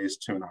 2 years,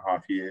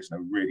 2.5 years, and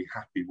I'm really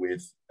happy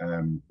with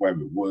where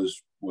it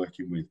was,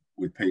 working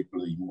with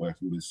people, even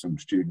working with some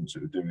students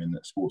that are doing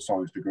sports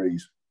science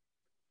degrees.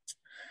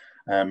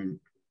 And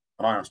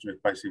I asked them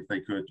if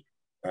they could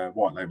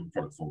white label the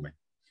product for me.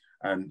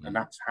 And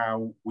that's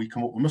how we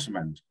come up with Muscle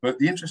Mend. But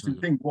the interesting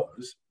thing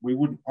was,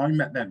 I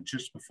met them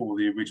just before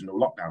the original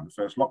lockdown, the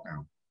first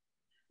lockdown.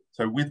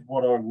 So with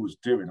what I was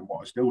doing and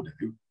what I still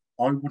do,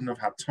 I wouldn't have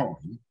had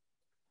time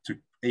to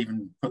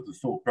even put the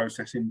thought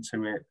process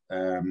into it,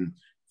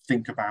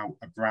 think about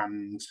a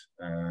brand,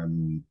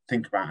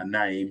 think about a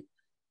name,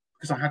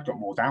 because I had got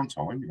more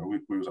downtime.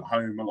 We was at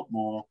home a lot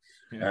more.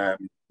 Yeah.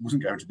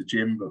 Wasn't going to the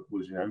gym, but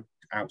was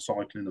out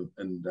cycling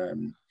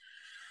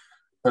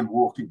and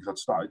walking, because I'd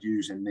started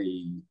using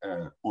the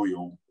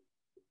oil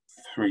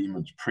 3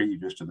 months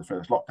previous to the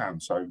first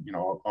lockdown. So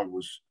I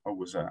was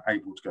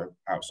able to go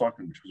out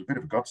cycling, which was a bit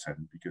of a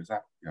godsend, because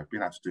that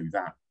being able to do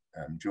that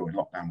during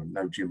lockdown when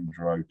no gyms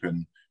were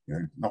open,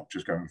 not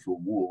just going for a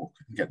walk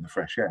and getting the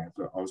fresh air,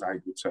 but I was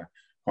able to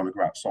kind of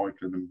go out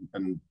cycling,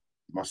 and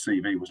my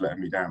CV was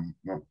letting me down.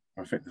 My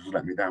fitness was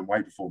letting me down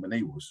way before my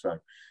knee was. So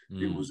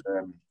it was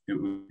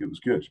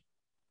good.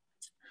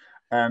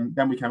 And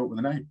then we came up with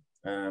a name.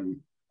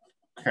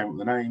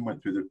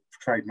 Went through the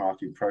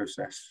trademarking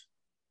process,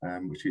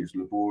 which is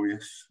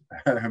laborious.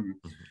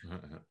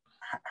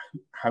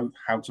 How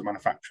to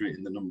manufacture it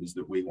in the numbers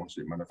that we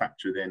wanted it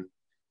manufactured in.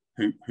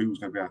 Who's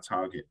going to be our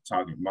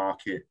target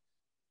market?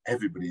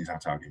 Everybody is our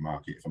target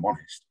market, if I'm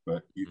honest,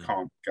 but you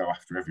can't go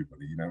after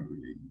everybody.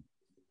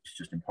 It's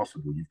just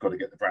impossible. You've got to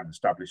get the brand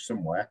established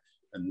somewhere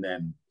and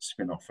then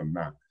spin off from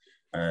that.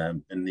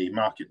 And the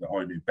market that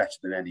I knew better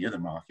than any other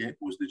market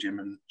was the gym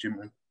and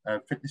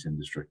fitness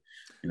industry.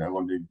 I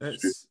knew.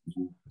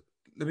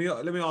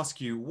 Let me ask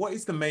you, what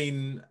is the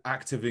main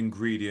active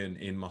ingredient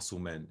in Muscle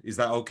Men? Is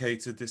that okay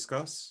to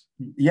discuss?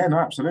 Yeah, no,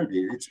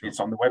 absolutely. It's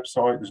on the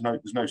website.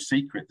 There's no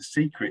secret. The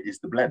secret is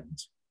the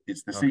blend.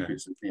 It's the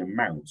secrets of the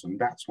amounts, and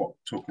that's what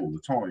took all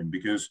the time,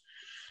 because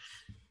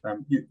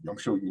I'm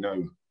sure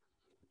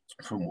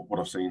from what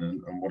I've seen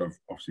and what I've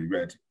obviously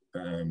read,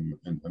 and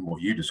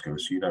what you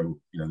discuss, the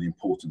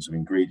importance of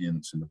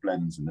ingredients and the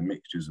blends and the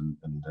mixtures, and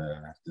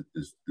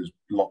there's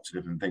lots of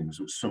different things.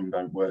 Some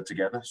don't work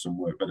together, some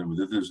work better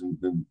with others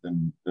than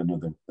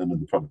other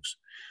products.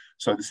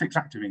 So the 6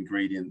 active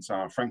ingredients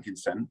are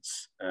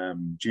frankincense,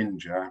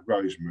 ginger,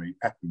 rosemary,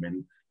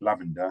 peppermint,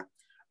 lavender,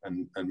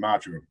 and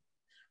marjoram.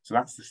 So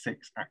that's the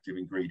 6 active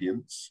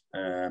ingredients.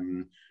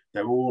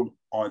 They're all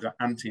either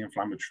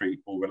anti-inflammatory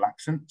or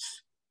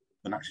relaxants,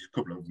 and actually a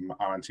couple of them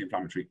are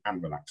anti-inflammatory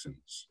and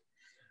relaxants.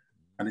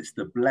 And it's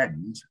the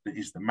blend that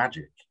is the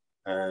magic,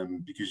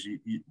 because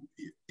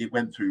it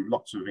went through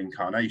lots of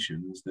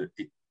incarnations that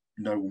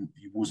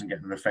you wasn't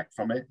getting an effect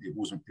from it. It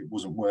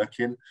wasn't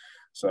working.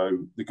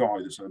 So the guy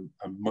that's a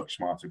much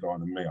smarter guy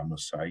than me, I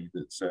must say,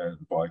 that's the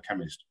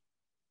biochemist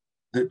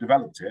that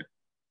developed it,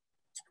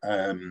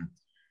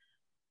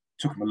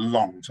 took him a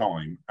long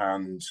time,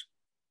 and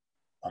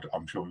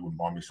I'm sure he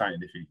wouldn't mind me saying,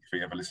 if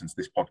he ever listens to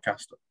this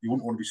podcast, you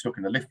wouldn't want to be stuck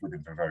in the lift with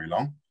him for very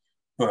long.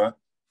 But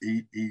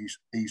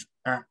he's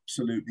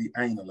absolutely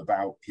anal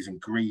about his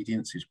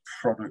ingredients, his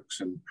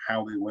products, and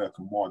how they work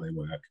and why they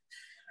work.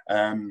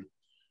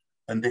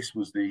 And this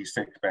was the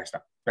 6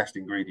 best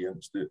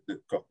ingredients that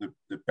got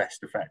the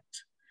best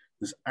effect.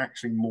 There's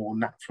actually more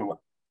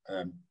natural,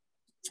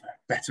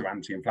 better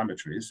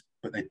anti-inflammatories,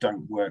 but they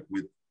don't work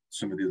with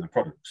some of the other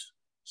products.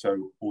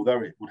 So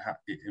although it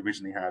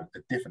originally had a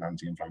different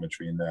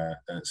anti-inflammatory in their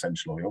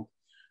essential oil,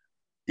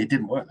 it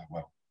didn't work that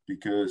well,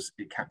 because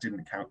it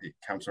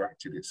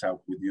counteracted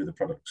itself with the other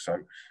products. So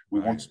we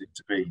wanted it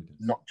to be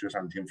not just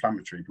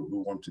anti-inflammatory, but we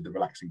wanted the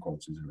relaxing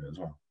qualities of it as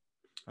well.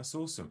 That's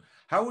awesome.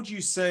 How would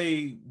you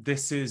say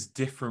this is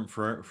different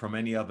from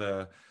any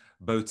other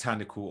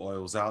botanical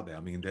oils out there?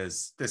 I mean,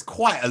 there's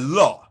quite a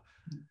lot.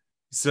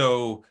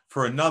 So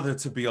for another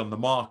to be on the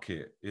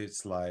market,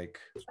 it's like,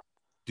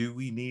 do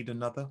we need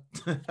another?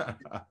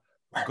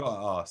 I've got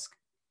to ask.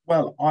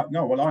 Well,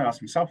 I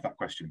asked myself that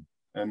question,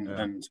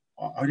 and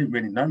I didn't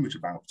really know much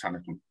about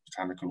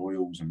botanical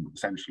oils and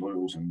essential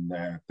oils and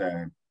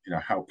their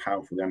how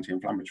powerful the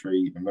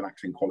anti-inflammatory and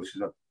relaxing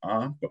qualities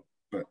are.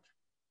 But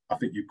I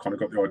think you've kind of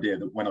got the idea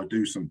that when I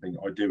do something,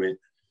 I do it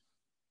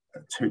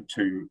to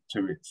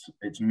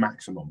its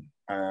maximum.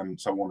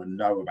 So I want to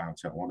know about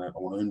it. I want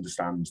to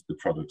understand the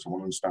products. I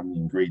want to understand the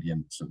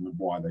ingredients and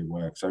why they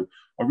work. So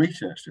I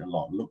researched it a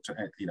lot, looked at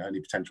any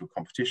potential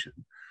competition,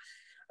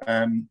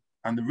 and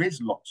there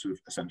is lots of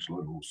essential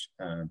oils,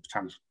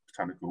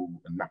 botanical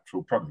and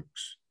natural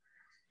products.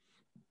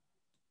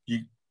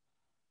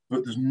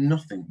 But there's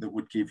nothing that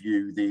would give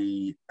you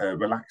the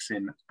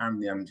relaxing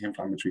and the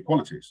anti-inflammatory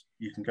qualities.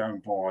 You can go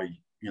and buy,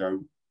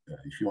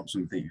 if you want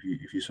something,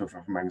 if you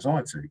suffer from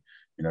anxiety,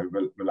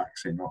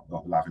 relaxing,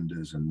 like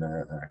lavenders and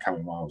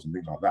chamomiles and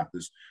things like that.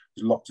 There's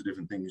lots of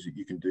different things that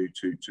you can do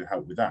to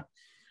help with that.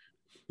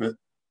 But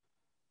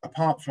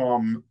apart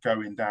from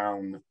going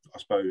down, I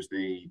suppose,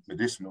 the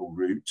medicinal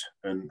route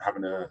and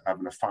having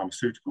a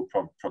pharmaceutical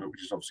product,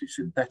 which is obviously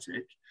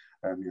synthetic,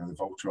 the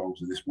Voltarols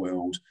of this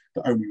world,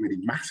 that only really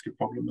mask a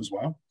problem as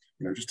well.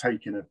 Just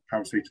taking a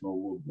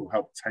paracetamol will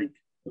help take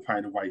the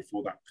pain away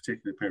for that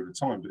particular period of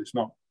time, but it's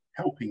not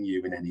helping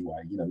you in any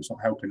way. It's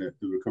not helping the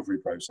recovery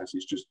process.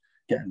 It's just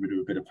getting rid of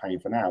a bit of pain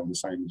for now. And the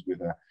same as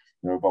with a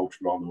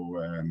Voltarol,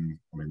 or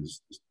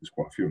there's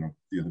quite a few. And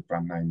the other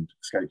brand name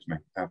escapes me.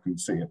 I can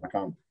see it. I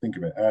can't think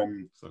of it.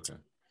 It's okay.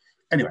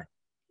 Anyway,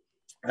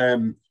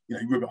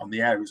 you rub it on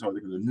the air. It's either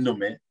going to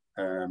numb it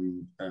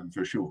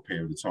for a short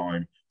period of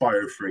time,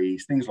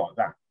 biofreeze, things like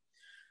that.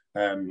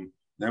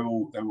 They're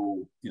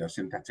all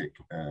synthetic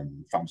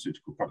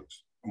pharmaceutical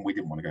products, and we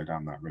didn't want to go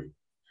down that route.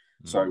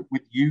 So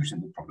with using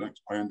the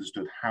product, I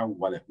understood how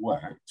well it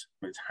worked,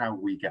 but it's how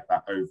we get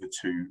that over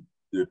to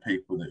the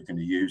people that are going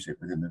to use it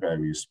within the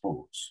various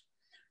sports.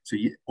 So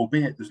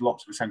albeit there's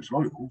lots of essential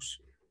oils,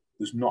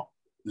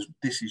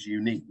 this is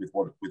unique with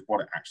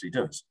what it actually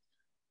does.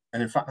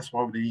 And in fact, that's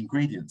why the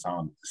ingredients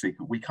aren't a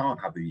secret. We can't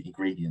have the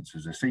ingredients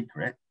as a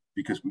secret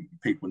because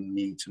people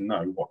need to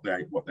know what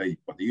they're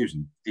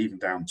using, even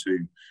down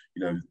to,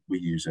 we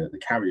use the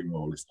carrier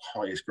oil. It's the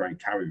highest grade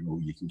carrier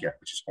oil you can get,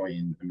 which is high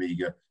in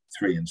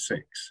omega-3 and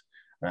 6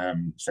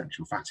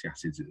 essential fatty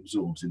acids. It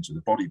absorbs into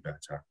the body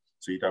better.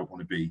 So you don't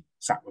want to be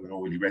sat with an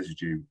oily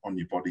residue on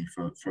your body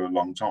for a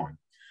long time.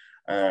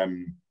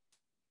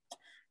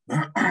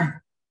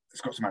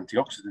 It's got some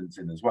antioxidants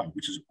in as well,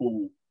 which is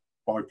all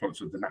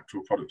byproducts of the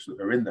natural products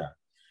that are in there.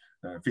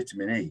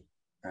 Vitamin E,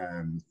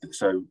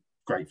 so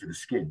great for the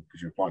skin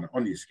because you're applying it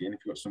on your skin.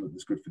 If you've got something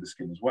that's good for the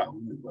skin as well,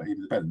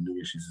 even better,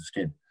 nourishes the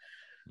skin.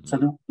 So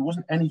there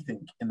wasn't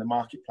anything in the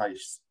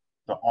marketplace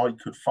that I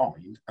could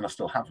find, and I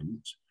still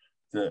haven't,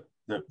 that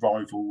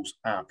rivals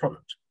our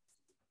product.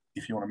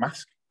 If you want to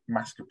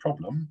mask a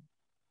problem,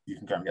 you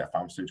can go and get a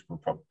pharmaceutical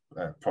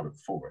product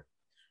for it,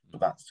 but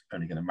that's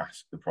only going to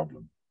mask the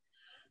problem.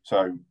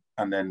 So,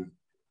 and then,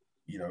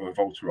 a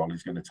Voltarol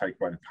is going to take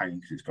away the pain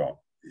because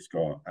it's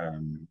got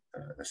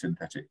a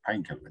synthetic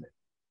painkiller in it,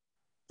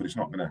 but it's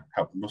not going to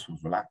help the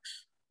muscles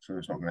relax, so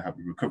it's not going to help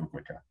you recover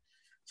quicker.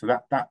 So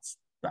that's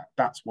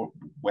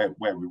where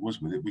we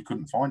was with it. We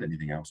couldn't find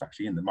anything else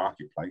actually in the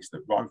marketplace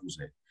that rivals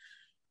it.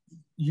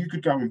 You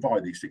could go and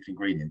buy these 6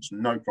 ingredients,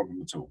 no problem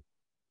at all,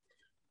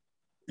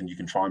 and you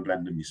can try and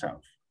blend them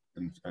yourself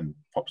and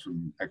pop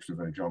some extra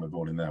virgin olive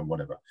oil in there or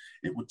whatever.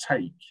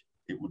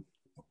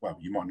 Well,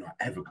 you might not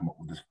ever come up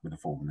with a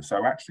formula.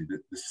 So actually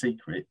the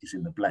secret is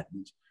in the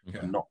blend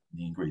and not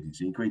the ingredients.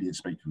 The ingredients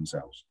speak for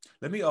themselves.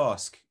 Let me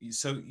ask,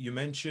 so you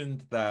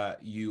mentioned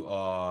that you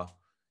are,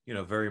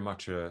 very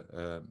much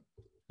a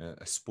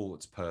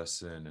sports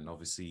person, and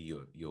obviously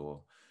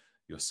your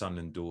son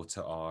and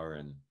daughter are,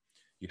 and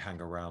you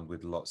hang around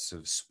with lots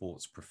of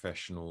sports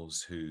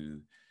professionals who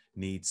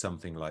need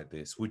something like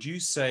this. Would you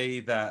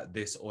say that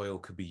this oil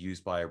could be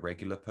used by a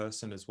regular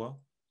person as well?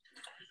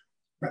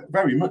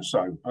 Very much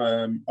so.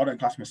 I don't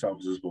class myself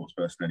as a sports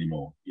person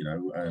anymore.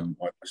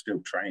 I still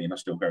train. I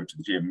still go to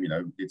the gym.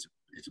 It's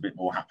a bit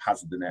more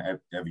haphazard than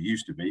it ever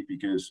used to be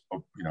because I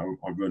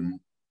run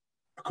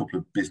a couple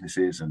of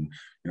businesses and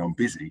I'm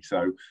busy.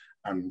 So,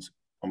 and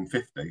I'm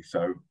 50,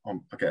 so I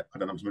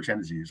don't have as much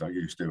energy as I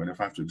used to. And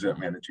if I have to exert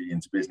my energy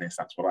into business,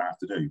 that's what I have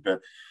to do.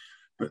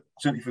 But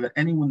certainly for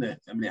anyone that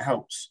it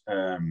helps.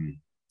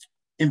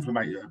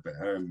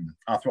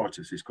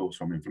 Arthritis is caused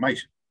from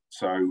inflammation.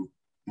 So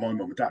my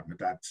mum and dad, my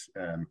dad's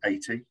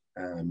 80,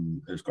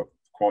 has got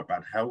quite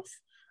bad health.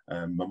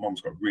 My mum's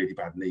got really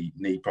bad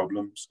knee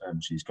problems.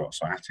 She's got a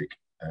sciatic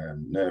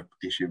nerve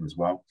issue as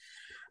well.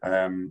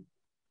 And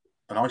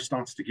I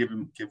started to give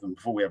them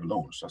before we ever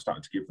launched. I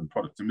started to give them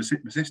products. And my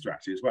sister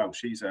actually as well.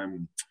 She's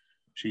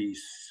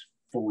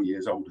 4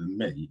 years older than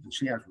me, and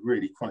she has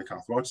really chronic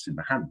arthritis in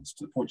the hands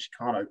to the point she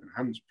can't open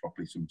her hands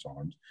properly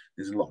sometimes.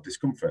 There's a lot of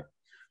discomfort.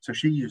 So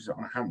she uses it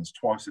on her hands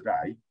twice a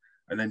day.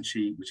 And then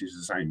which is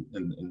the same,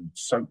 and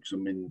soaks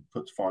them in,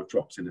 puts 5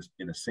 drops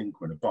in a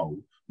sink or in a bowl,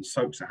 and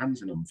soaks her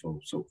hands in them for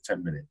sort of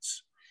 10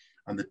 minutes.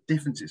 And the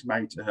difference it's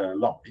made to her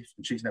life,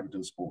 and she's never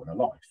done sport in her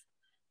life,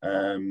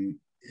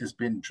 has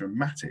been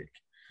dramatic.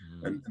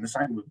 And the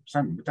same with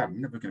my dad.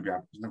 He's never going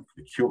to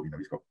be cured.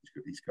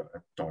 He's got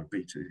a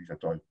diabetes.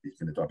 He's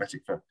been a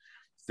diabetic for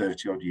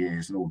 30 odd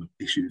years, and all the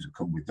issues that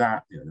come with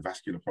that. The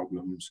vascular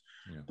problems.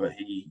 Yeah. But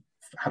he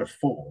had a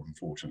fall,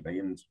 unfortunately,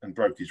 and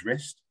broke his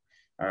wrist.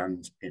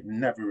 And it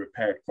never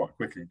repaired quite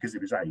quickly because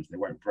of his age. They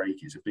won't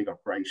break it. It's a big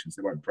operation,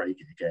 so they won't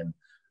break it again.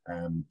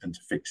 And to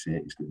fix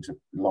it, it's a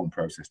long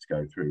process to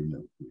go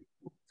through.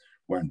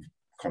 Won't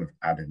kind of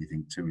add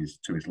anything to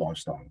his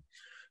lifestyle.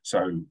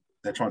 So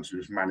they're trying to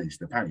just manage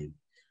the pain.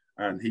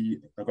 And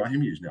I've got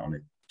him using it on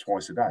it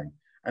twice a day.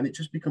 And it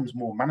just becomes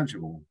more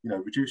manageable.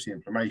 Reduce the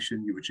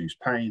inflammation, you reduce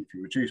pain. If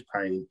you reduce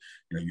pain,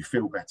 you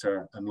feel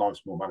better and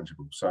life's more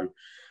manageable. So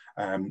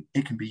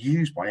it can be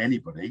used by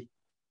anybody.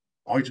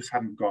 I just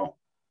hadn't got,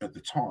 at the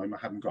time, I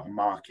hadn't got a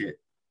market,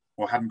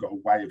 or hadn't got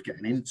a way of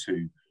getting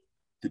into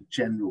the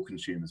general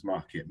consumers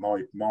market.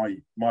 My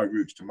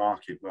routes to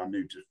market were I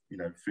knew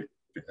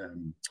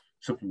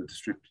supplement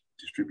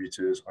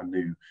distributors, I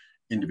knew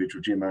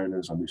individual gym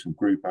owners, I knew some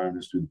group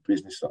owners through the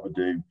business that I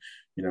do.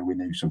 We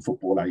knew some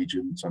football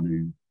agents.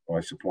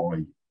 I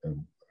supply a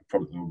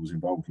product that I was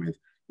involved with.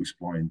 We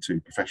supply into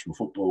professional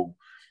football.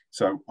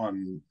 So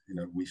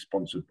we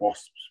sponsored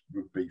Wasps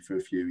Rugby for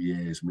a few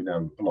years, and we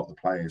know a lot of the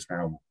players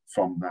now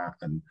from that,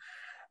 and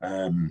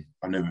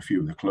I know a few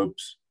of the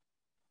clubs.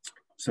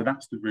 So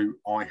that's the route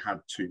I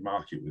had to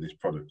market with this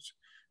product.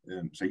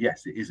 So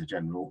yes, it is a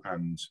general,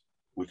 and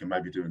we can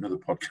maybe do another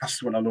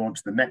podcast when I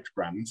launch the next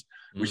brand,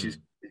 which is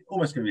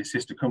almost going to be a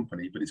sister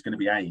company, but it's going to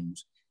be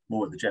aimed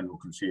more at the general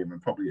consumer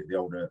and probably at the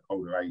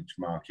older age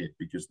market,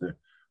 because the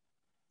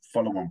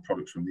follow-on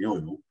products from the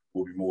oil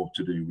will be more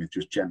to do with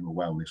just general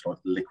wellness, like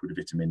liquid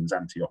vitamins,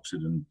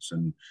 antioxidants,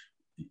 and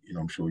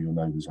I'm sure you'll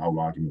know there's a whole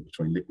argument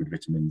between liquid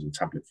vitamins and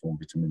tablet form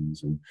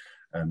vitamins,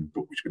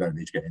 but which we don't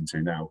need to get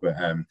into now. But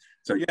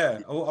so yeah,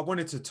 I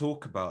wanted to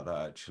talk about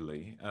that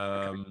actually,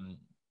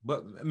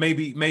 but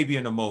maybe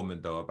in a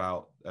moment though,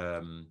 about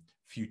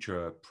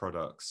future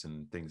products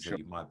and things Sure. that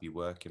you might be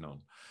working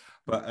on.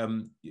 But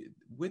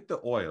with the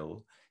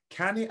oil,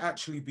 can it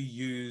actually be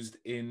used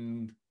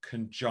in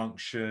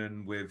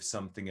conjunction with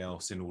something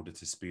else in order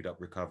to speed up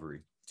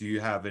recovery? Do you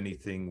have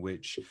anything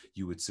which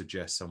you would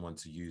suggest someone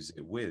to use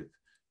it with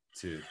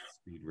to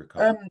speed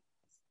recovery?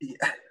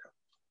 Yeah,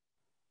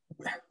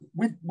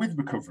 with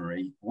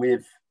recovery,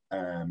 with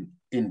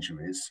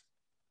injuries,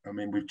 I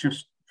mean, we've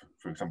just,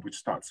 for example, we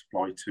started to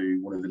supply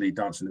to one of the lead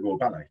dancers in the Royal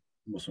Ballet,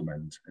 Muscle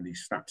Mend, and he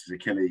snapped his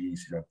Achilles.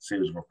 He's had a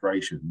series of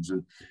operations,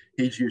 and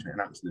he's using it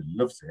and absolutely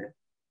loves it.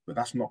 But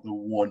that's not the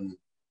one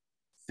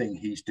thing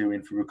he's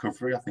doing for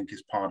recovery. I think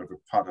it's part of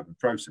the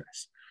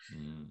process.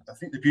 I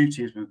think the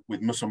beauty is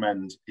with Muscle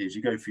Mend is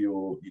you go for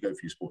your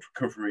sports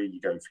recovery,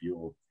 you go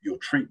for your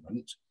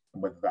treatment,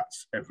 and whether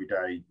that's every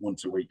day,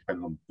 once a week,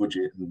 depending on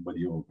budget, and whether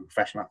you're a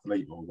professional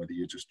athlete or whether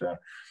you're just the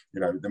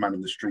man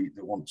in the street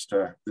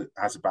that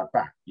has a bad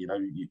back, you're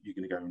going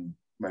to go and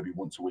maybe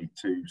once a week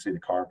to see the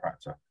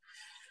chiropractor.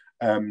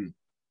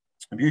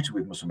 The beauty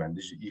with Muscle Mend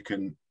is you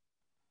can,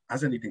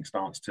 as anything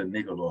starts to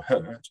niggle or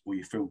hurt, or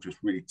you feel just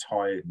really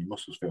tired and your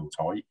muscles feel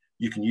tight,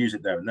 you can use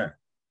it there and there.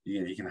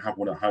 You can have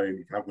one at home,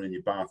 you can have one in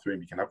your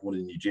bathroom, you can have one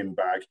in your gym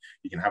bag,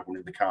 you can have one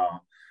in the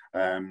car.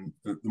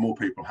 The more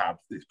people have,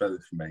 it's better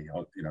for me.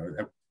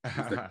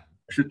 I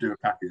should do a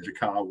package: a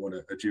car, one,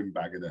 a gym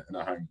bag, and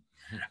a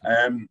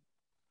home.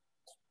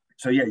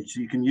 So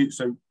you can use.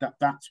 So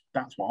that's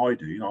what I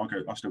do.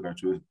 I still go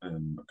to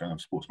a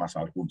sports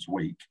massage once a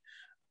week.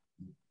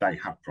 They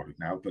have product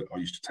now, but I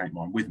used to take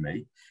mine with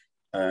me.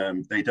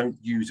 They don't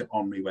use it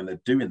on me when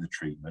they're doing the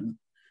treatment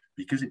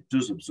because it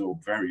does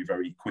absorb very,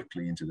 very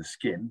quickly into the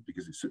skin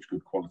because it's such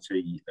good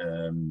quality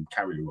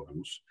carrier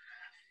oils.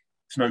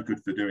 It's no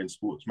good for doing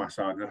sports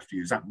massage. They have to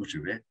use that much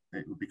of it.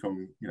 It would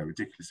become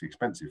ridiculously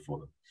expensive for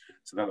them.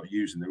 So they're not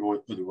using the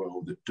other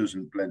oil that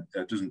doesn't blend,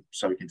 doesn't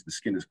soak into the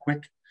skin as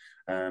quick.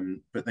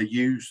 But they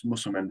use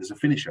Muscle Mend as a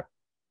finisher.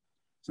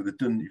 So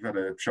you've had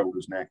a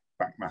shoulders, neck,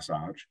 back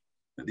massage.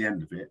 At the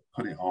end of it,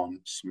 put it on,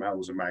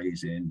 smells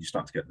amazing. You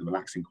start to get the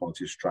relaxing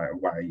qualities straight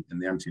away,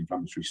 and the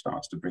anti-inflammatory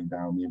starts to bring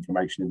down the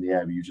inflammation in the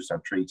area you just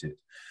had treated.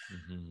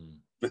 Mm-hmm.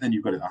 But then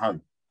you've got it at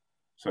home.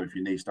 So if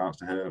your knee starts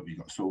to hurt, or you've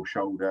got a sore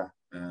shoulder,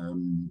 if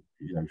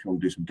you want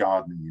to do some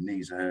gardening, your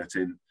knees are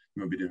hurting.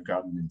 You won't be doing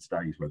gardening in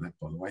today's weather,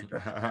 by the way.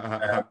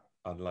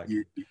 But,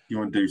 you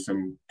want to do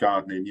some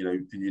gardening,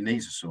 and your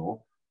knees are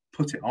sore.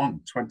 Put it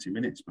on 20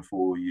 minutes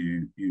before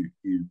you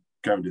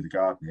go and do the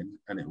gardening,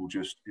 and it will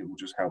just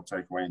help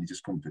take away any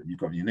discomfort you've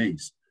got in your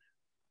knees.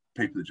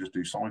 People that just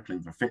do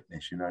cycling for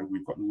fitness,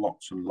 we've got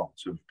lots and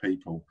lots of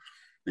people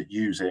that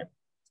use it.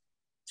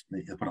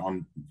 They put it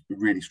on,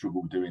 really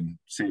struggle with doing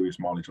serious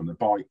mileage on their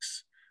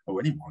bikes or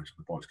any mileage on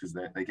the bikes because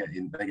they get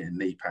in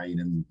knee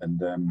pain and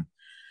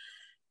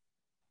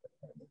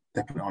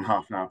they put it on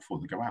half an hour before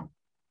they go out.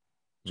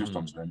 Just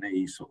onto their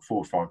knees, sort of 4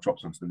 or 5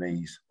 drops onto the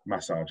knees,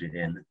 massage it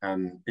in,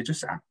 and it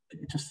just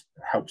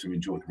helps them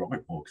enjoy the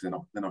ride more because they're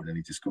not in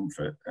any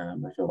discomfort.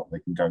 They feel like they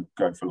can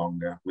go for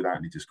longer without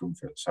any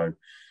discomfort. So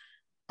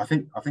I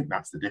think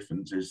that's the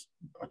difference. Is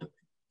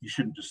you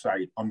shouldn't just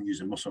say I'm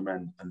using Muscle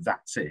Mend and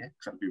that's it,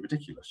 because that'd be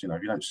ridiculous.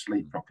 If you don't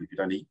sleep properly, if you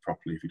don't eat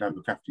properly, if you don't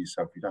look after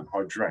yourself, if you don't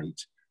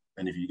hydrate,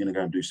 and if you're going to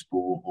go and do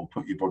sport or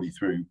put your body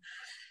through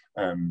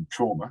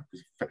trauma,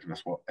 because effectively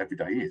that's what every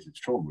day is. It's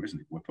trauma, isn't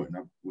it? We're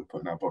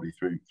putting our body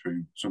through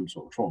some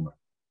sort of trauma.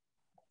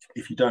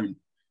 If you don't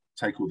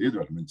take all the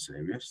other elements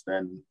serious,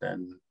 then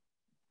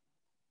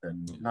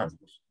no,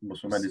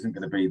 Muscle Mend isn't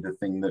going to be the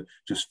thing that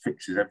just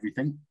fixes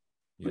everything.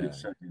 But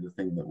it's certainly the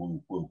thing that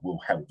will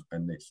help,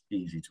 and it's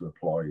easy to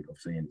apply,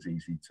 obviously, and it's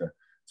easy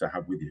to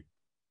have with you.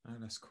 Oh,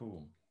 that's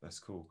cool. That's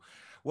cool.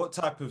 What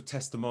type of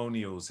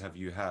testimonials have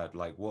you had?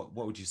 Like, what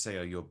would you say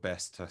are your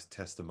best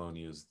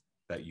testimonials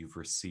that you've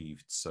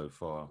received so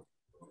far?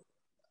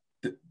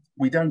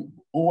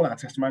 All our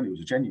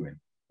testimonials are genuine.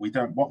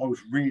 What I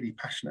was really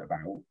passionate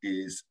about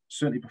is,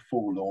 certainly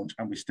before launch,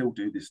 and we still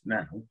do this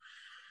now,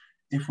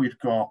 if we've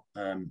got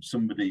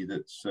somebody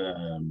that's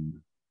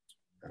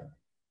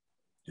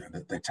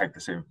they take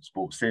the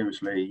sport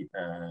seriously,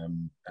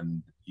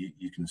 and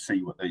you can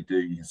see what they do,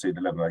 you can see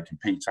the level they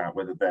compete at,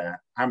 whether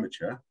they're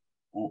amateur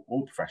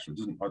or professional.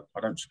 I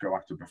don't just go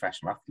after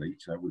professional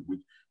athletes.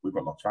 We've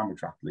got lots of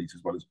amateur athletes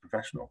as well as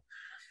professional,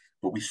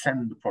 but we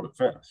send the product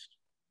first.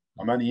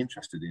 I'm only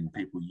interested in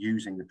people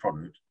using the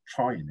product,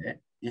 trying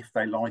it. If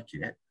they like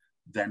it,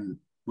 then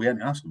we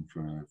only ask them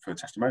for a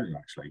testimonial.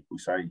 Actually,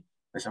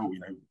 they say, we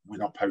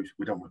don't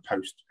want to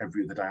post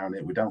every other day on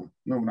it. We're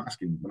not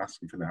asking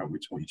for that. We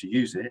just want you to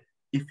use it.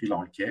 If you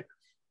like it,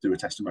 do a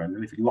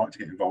testimonial. If you'd like to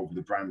get involved with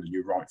the brand and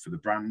you're right for the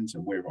brands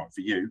and we're right for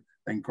you,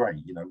 then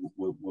great.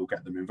 We'll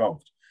get them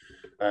involved.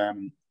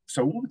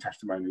 So all the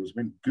testimonials have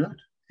been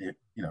good.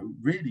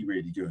 Really,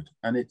 really good.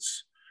 And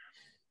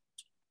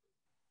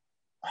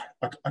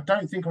I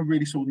don't think I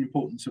really saw the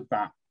importance of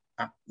that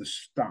at the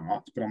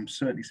start, but I'm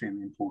certainly seeing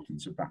the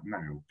importance of that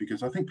now,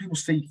 because I think people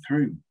see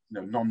through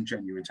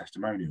non-genuine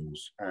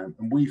testimonials, and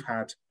we've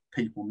had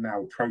people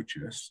now approach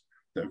us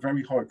that are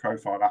very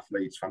high-profile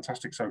athletes,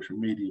 fantastic social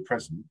media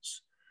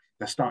presence,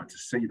 they're starting to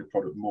see the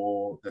product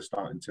more. They're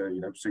starting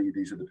to, see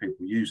these other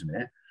people using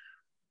it,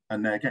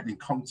 and they're getting in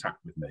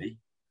contact with me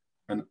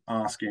and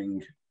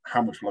asking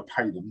how much will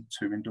I pay them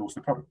to endorse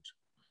the product.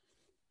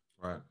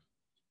 Right.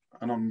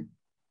 And I'm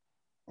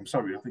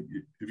sorry, I think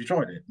have you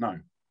tried it? No.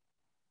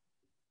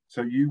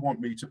 So you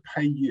want me to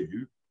pay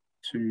you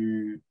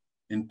to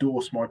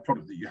endorse my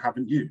product that you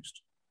haven't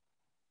used?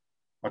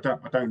 I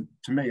don't.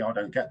 To me, I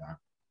don't get that.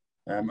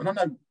 And I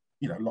know,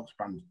 lots of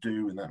brands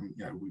do, and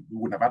we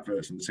wouldn't have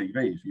adverts on the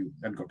TV if you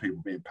hadn't got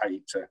people being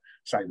paid to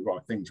say the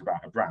right things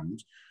about a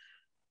brand.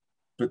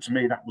 But to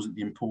me, that wasn't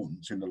the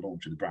importance in the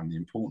launch of the brand. The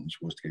importance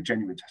was to get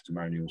genuine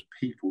testimonials,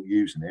 people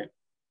using it,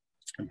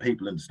 and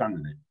people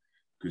understanding it.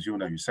 Because you'll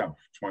know yourself,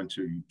 trying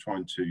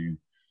to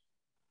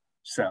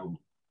sell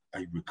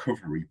a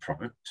recovery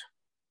product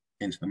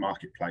into the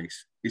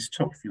marketplace is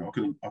tough. I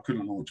could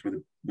have launched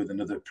with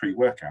another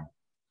pre-workout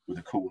with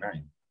a cool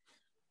name,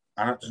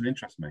 and that doesn't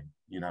interest me.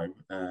 I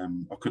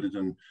could have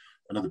done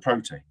another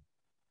protein.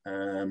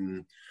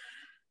 Protein's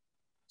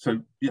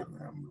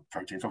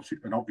obviously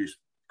an obvious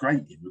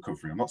great in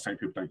recovery. I'm not saying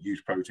people don't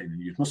use protein and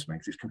use muscle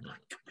mass. It's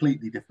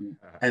completely different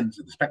ends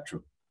of the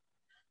spectrum.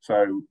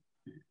 So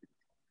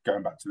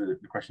going back to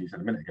the question you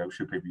said a minute ago,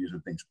 should people use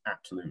other things?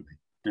 Absolutely.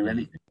 Do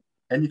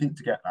anything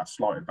to get that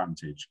slight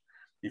advantage.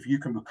 If you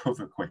can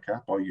recover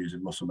quicker by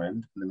using muscle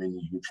mend, and I mean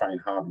you can train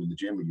harder in the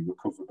gym, or you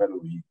recover better,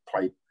 or you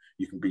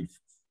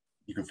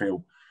can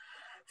feel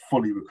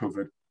fully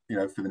recovered,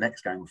 for the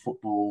next game of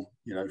football,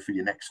 for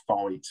your next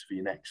fight, for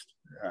your next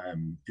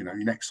your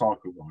next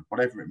cycle ride,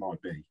 whatever it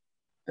might be,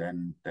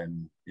 then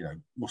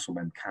muscle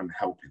mend can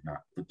help in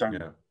that. But don't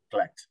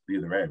neglect the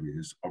other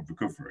areas of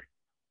recovery.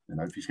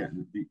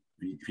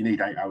 If you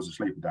need 8 hours of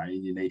sleep a day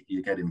and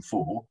you're getting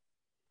 4,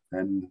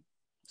 then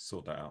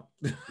sort that out.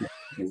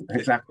 Yeah,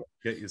 exactly.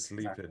 Get your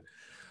sleep in.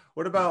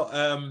 What about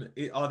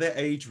are there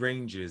age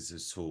ranges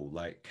at all?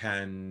 Like,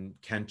 can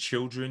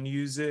children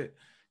use it?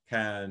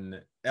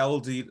 Can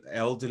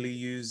elderly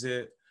use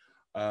it?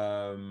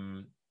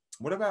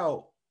 What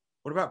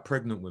about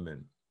pregnant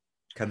women?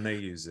 Can they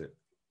use it?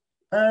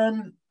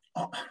 I'm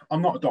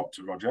not a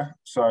doctor, Roger,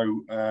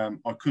 so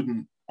I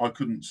couldn't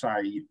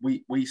say.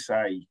 We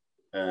say,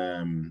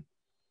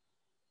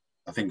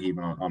 I think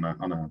even on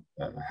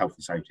a health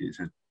and safety, it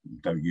says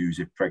don't use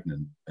if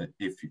pregnant.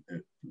 If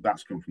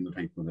that's come from the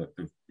people that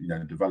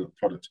have developed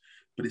products,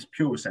 but it's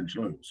pure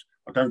essential oils.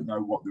 I don't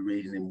know what the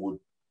reasoning would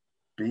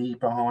be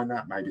behind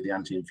that. Maybe the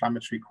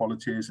anti-inflammatory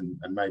qualities, and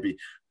maybe,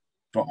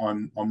 but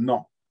I'm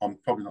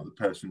probably not the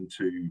person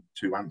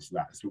to answer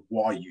that as to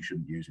why you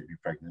shouldn't use it if you're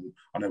pregnant.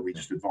 I know we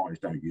just advise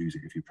don't use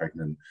it if you're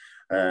pregnant.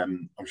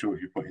 I'm sure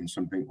if you put in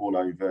something all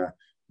over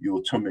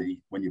your tummy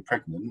when you're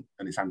pregnant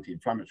and it's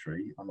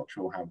anti-inflammatory, I'm not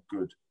sure how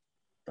good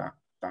that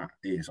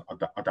is.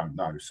 I don't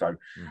know. So,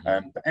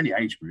 but any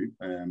age group,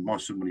 my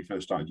son, when he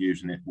first started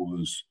using it,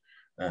 was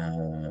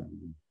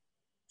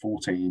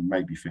 14,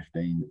 maybe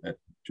 15,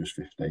 just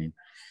 15,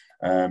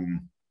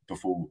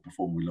 before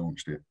we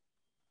launched it.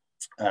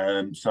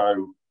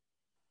 So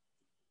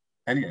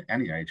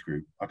any age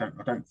group, I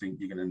don't think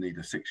you're going to need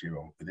a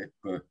 6-year-old with it.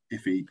 But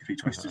if he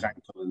twists his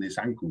ankle and his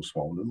ankle's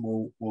swollen,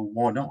 well,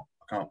 why not?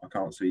 I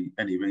can't see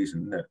any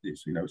reason that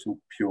it's all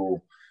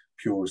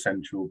pure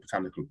essential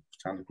botanical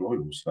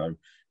oils. So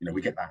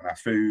we get that in our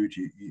food.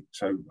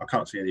 So I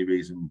can't see any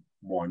reason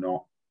why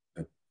not.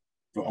 But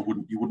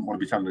you wouldn't want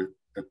to be telling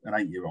an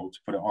 8-year-old to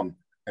put it on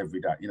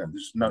every day.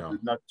 There's no,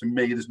 to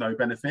me, there's no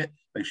benefit.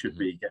 They should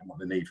be getting what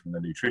they need from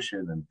the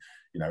nutrition and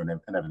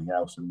and everything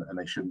else, and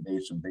they shouldn't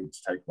need something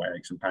to take away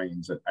aches and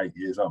pains at 8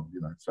 years old.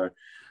 So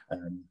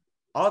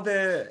are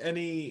there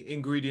any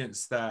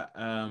ingredients that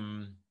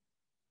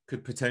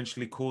could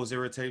potentially cause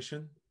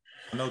irritation?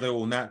 I know they're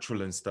all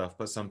natural and stuff,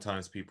 but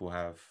sometimes people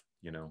have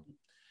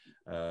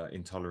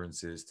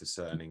intolerances to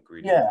certain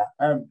ingredients.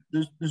 Yeah,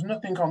 there's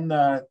nothing on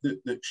there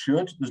that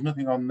should. There's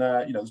nothing on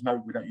there.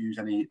 We don't use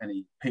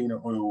any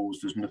peanut oils.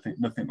 There's nothing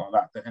like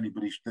that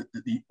anybody.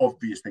 The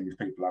obvious things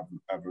people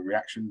have a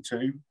reaction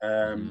to.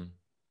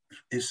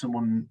 Can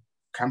someone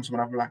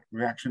have a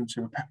reaction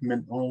to a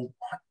peppermint oil?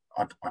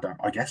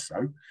 I guess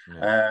so.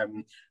 Yeah.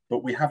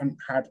 But we haven't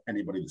had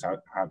anybody that's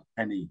had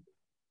any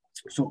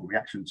sort of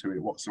reaction to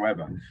it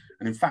whatsoever.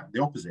 And in fact,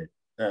 the opposite.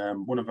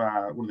 One of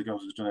the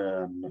girls has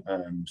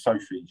done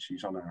Sophie.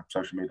 She's on our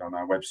social media, on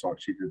our website.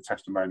 She did a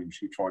testimonial.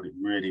 She tried it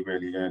really,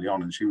 really early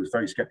on, and she was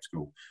very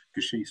skeptical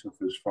because she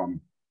suffers from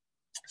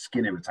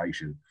skin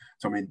irritation.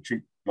 So I mean,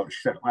 she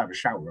said, I have a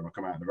shower and I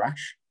come out of the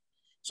rash.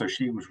 So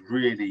she was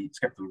really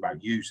skeptical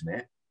about using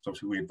it. So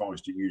obviously we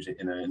advised to use it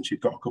and she's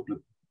got a couple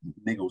of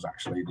niggles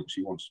actually that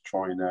she wants to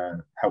try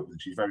and help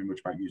with. She's very much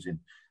about using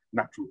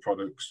natural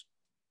products.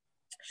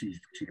 She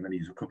can only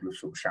use a couple of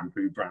sort of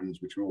shampoo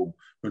brands which are all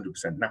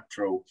 100%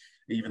 natural.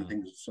 Even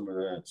things, some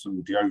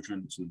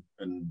deodorants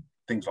and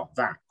things like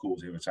that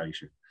cause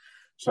irritation.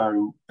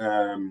 So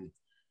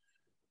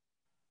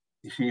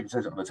she even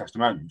says it on the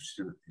testimonial. She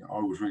said, I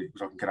was really,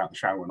 because I can get out of the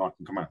shower and I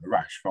can come out of the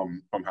rash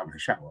from having a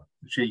shower.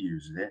 And she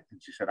uses it,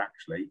 and she said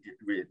actually it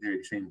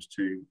really seems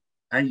to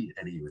any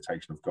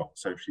irritation I've got.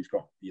 So if she's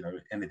got, you know,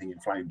 anything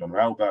inflamed on her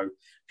elbow,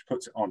 she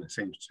puts it on, it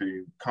seems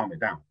to calm it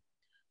down.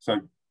 So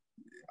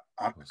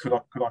could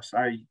I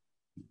say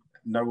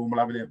no one will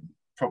have it?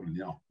 Probably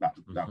not. That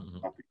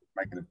I'd be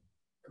making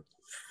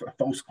a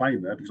false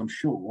claim there, because I'm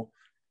sure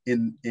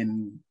in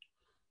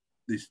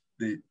this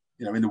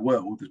in the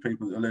world there's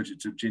people that are allergic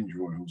to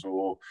ginger oils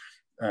or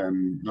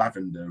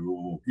lavender,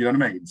 or you know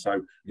what I mean.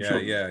 So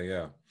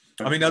yeah.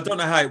 I mean, I don't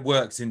know how it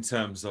works in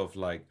terms of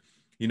like,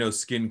 you know,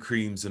 skin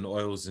creams and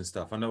oils and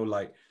stuff. I know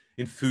like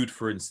in food,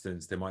 for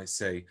instance, they might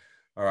say,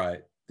 all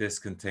right, this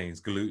contains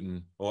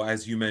gluten, or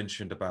as you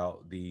mentioned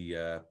about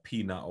the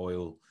peanut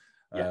oil,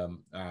 all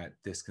right,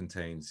 this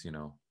contains, you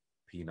know,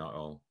 peanut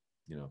oil,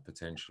 you know,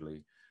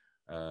 potentially.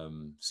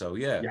 So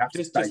yeah, you have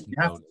to state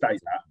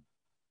that.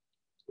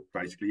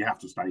 Basically, you have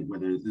to state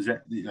whether there's,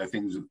 you know,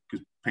 things,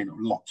 because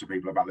lots of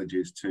people have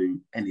allergies to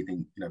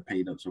anything, you know,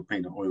 peanuts or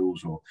peanut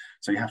oils, or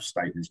so you have to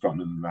state that it's got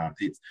none of that.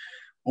 It's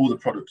all the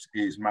product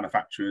is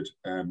manufactured,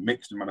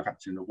 mixed and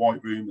manufactured in the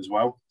white room as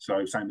well.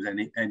 So same as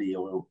any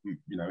oil,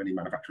 you know, any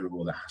manufacturing of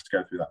oil that has to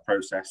go through that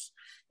process.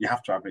 You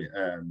have to have it.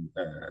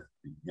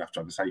 You have to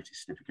have the safety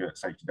certificate,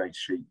 safety data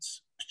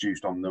sheets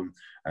produced on them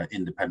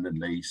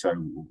independently. So I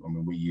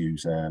mean, we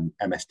use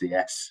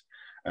MSDS.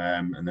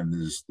 And then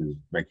there's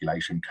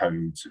regulation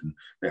codes, and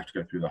they have to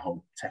go through the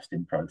whole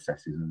testing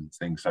processes and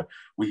things. So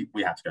we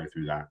had to go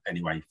through that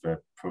anyway for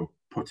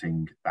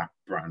putting that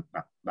brand,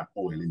 that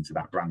oil into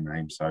that brand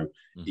name. So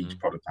each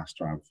product has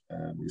to have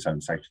its own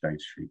safety data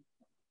sheet.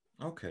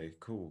 Okay,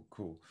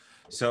 cool.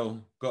 So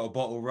got a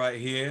bottle right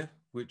here,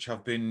 which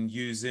I've been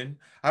using.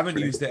 I haven't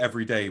used it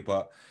every day,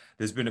 but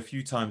there's been a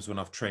few times when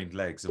I've trained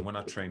legs, and when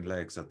I train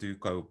legs, I do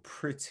go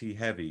pretty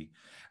heavy.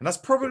 And that's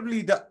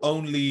probably the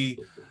only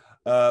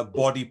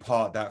body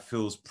part that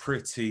feels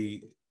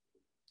pretty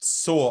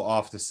sore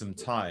after some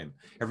time.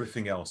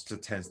 Everything else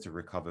just tends to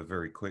recover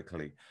very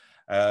quickly.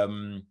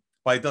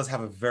 But it does have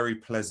a very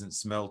pleasant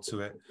smell to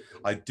it.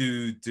 I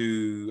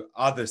do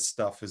other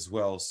stuff as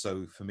well.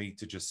 So for me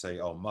to just say,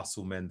 oh,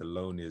 Muscle Mend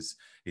alone is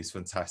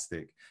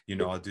fantastic. You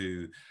know, I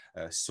do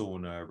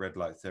sauna, red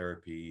light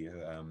therapy,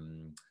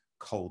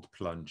 cold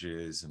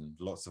plunges, and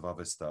lots of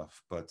other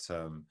stuff. But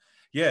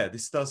yeah,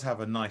 this does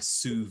have a nice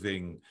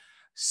soothing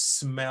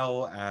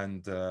smell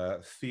and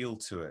feel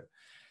to it.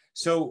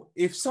 So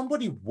if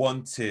somebody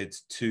wanted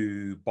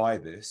to buy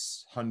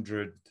this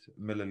 100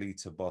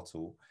 milliliter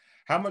bottle,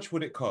 how much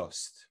would it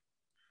cost?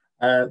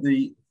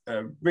 The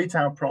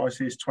retail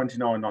price is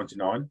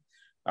 $29.99.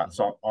 That's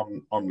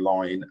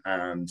online,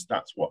 and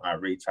that's what our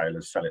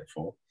retailers sell it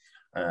for.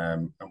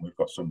 And we've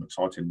got some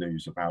exciting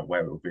news about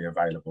where it will be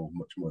available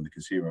much more in the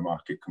consumer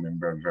market coming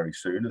very, very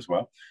soon as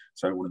well.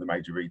 So one of the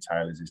major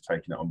retailers is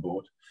taking it on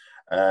board.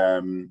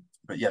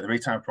 But yeah, the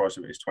retail price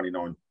of it is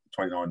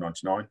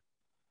 $29.99.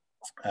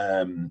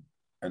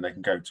 And they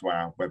can go to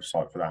our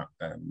website for that,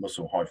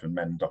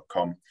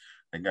 muscle-men.com.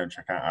 They can go and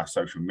check out our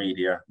social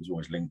media. There's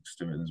always links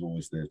to it. There's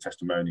always the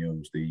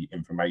testimonials, the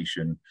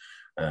information,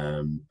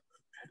 the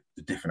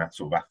different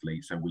sort of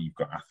athletes. So we've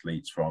got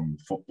athletes from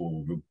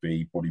football,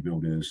 rugby,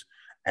 bodybuilders,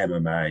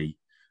 MMA,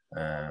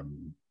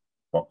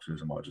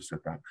 boxers. I might have just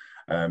said that.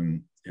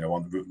 You know,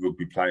 on the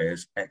rugby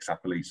players,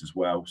 ex-athletes as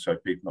well. So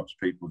not just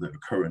people that are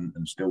current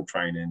and still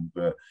training,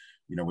 but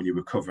you know, when you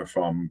recover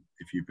from,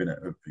 if you've been at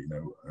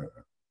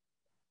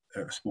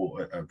a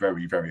sport at a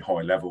very, very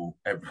high level,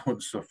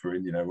 everyone's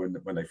suffering, you know,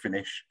 when they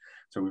finish.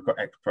 So we've got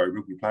ex-pro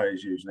rugby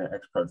players using it,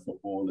 ex-pro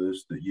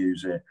footballers that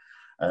use it.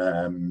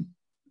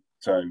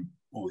 So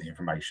all the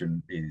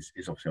information is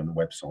obviously on the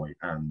website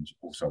and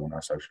also on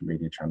our social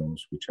media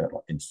channels, which are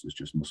like Insta's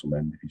just Muscle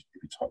Men. If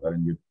you type that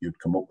in, you'd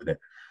come up with it.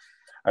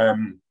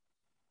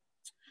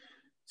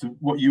 So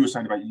what you were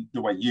saying about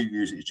the way you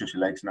use it is just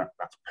your legs, and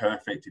that's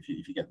perfect. If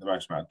you get the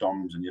most amount of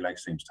DOMs and your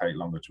legs seem to take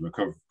longer to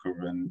recover,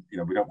 and you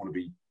know, we don't want to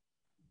be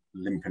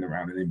limping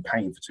around and in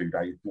pain for 2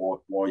 days. Why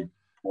do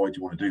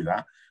you want to do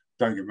that?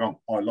 Don't get me wrong,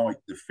 I like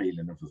the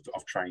feeling of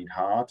I've trained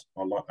hard.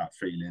 I like that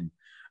feeling.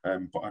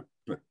 But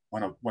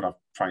when I've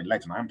trained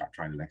legs, and I am back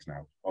training legs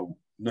now,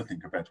 nothing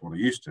compared to what I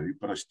used to,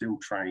 but I still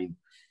train.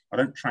 I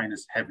don't train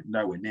as heavy,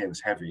 nowhere near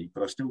as heavy,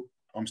 but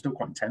I'm still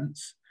quite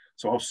intense.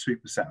 So I'll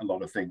superset a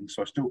lot of things.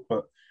 So I still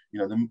put, you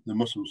know, the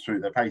muscles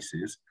through their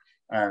paces.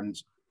 And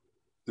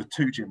the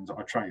two gyms that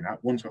I train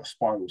at, one's got a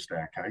spiral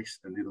staircase,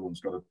 and the other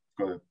one's got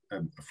a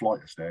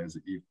flight of stairs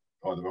that you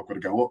either I've got to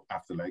go up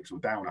after legs or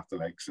down after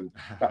legs, and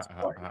that's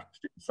quite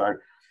interesting. So,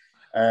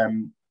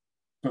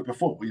 but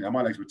before, you know,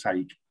 my legs would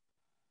take,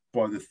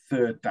 by the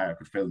third day, I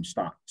could feel them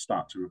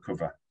start to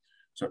recover.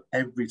 So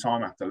every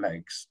time after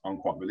legs, I'm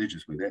quite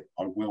religious with it.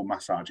 I will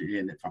massage it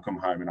in. If I come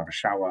home and have a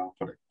shower, I'll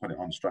put it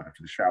on straight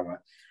after the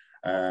shower.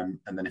 And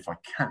then if I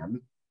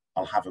can,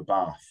 I'll have a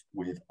bath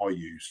I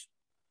use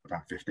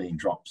about 15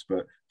 drops. But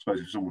I suppose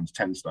if someone's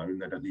 10 stone,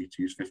 they don't need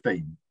to use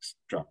 15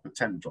 drops, but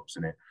 10 drops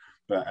in it.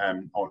 But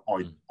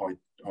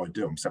I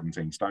do. I'm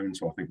 17 stone,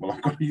 so I think, well,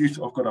 I've got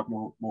to have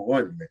more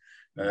oil in it.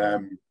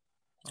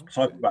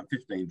 So I put about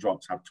 15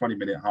 drops, have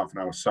 20-minute, half an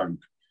hour soak,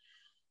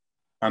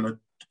 and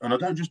I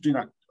don't just do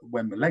that.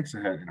 when my legs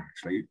are hurting,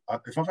 actually,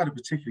 if I've had a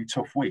particularly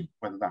tough week,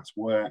 whether that's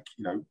work,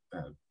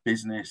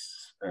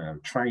 business,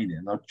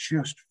 training, I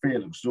just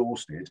feel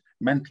exhausted,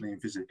 mentally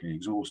and physically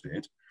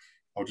exhausted.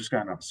 I'll just go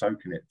and have a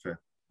soak in it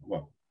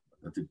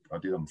I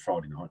did on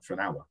Friday night for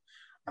an hour.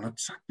 And on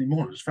Saturday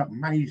morning, it just felt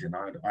amazing.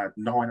 I had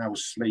 9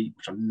 hours sleep,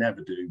 which I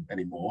never do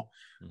anymore.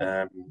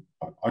 I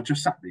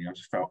just sat there. I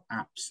just felt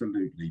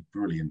absolutely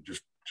brilliant.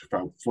 Just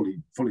felt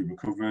fully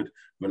recovered,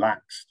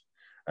 relaxed,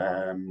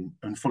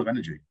 and full of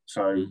energy.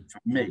 So for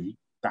me,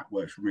 that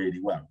works really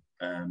well.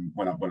 I'm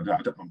not going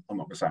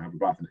to say I have a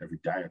bath in it every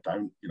day. I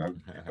don't,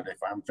 but if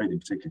I'm feeling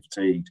particularly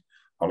fatigued,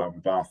 I'll have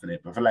a bath in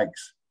it. But for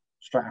legs,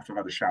 straight after I've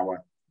had a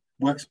shower,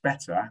 works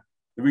better.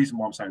 The reason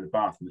why I'm saying the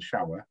bath and the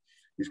shower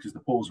is because the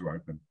pores are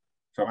open.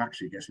 So it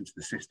actually gets into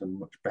the system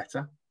much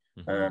better.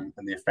 And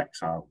the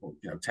effects are,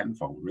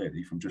 tenfold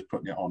really from just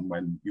putting it on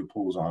when your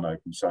pores aren't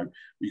open. So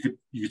you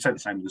could say the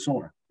same with the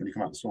sauna when you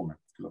come out of the sauna,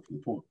 because the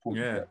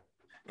pores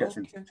gets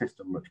into the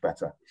system much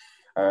better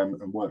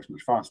and works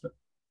much faster.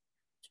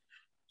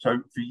 So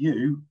for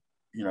you,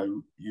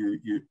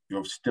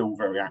 you're still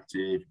very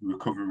active, you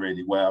recover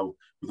really well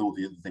with all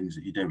the other things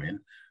that you're doing.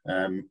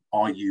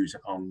 I use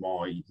it on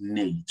my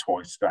knee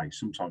twice a day,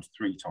 sometimes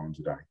 3 times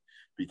a day,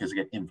 because I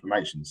get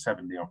inflammation.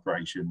 7 knee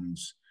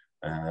operations,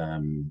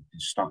 you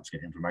start to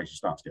get inflammation,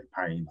 start to get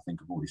pain. I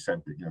think I've already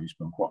said that, you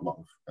spend quite a lot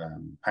of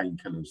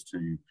painkillers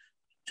to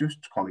just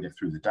kind of get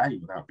through the day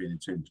without being in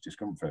too much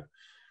discomfort.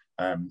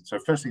 So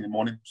first thing in the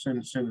morning, as soon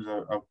as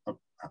I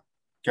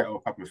get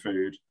up, have my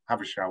food,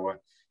 have a shower.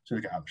 As soon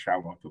as I get out of the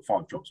shower, I put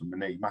 5 drops on my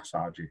knee,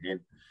 massage it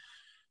in.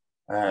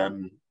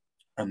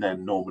 And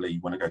then normally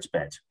when I go to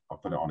bed, I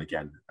put it on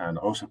again. And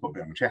I also put a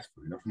bit on my chest,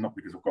 not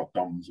because I've got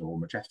DOMS or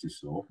my chest is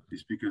sore.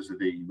 It's because of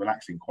the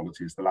relaxing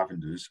qualities, the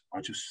lavenders. I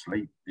just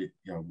sleep.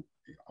 I'm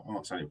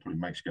not saying it probably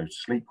makes you go to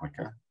sleep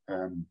quicker,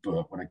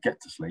 but when I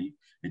get to sleep,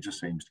 it just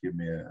seems to give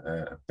me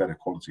a better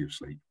quality of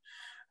sleep.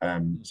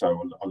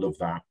 So I love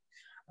that.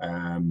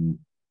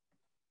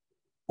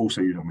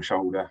 Also use it on my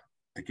shoulder.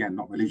 Again,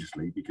 not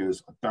religiously,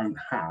 because I've never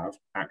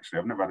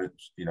had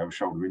a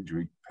shoulder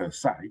injury per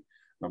se.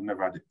 I've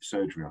never had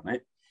surgery on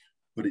it,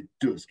 but it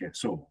does get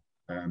sore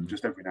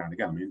just every now and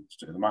again. I mean,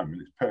 at the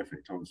moment, it's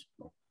perfect.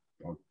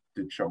 I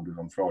did shoulders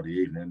on Friday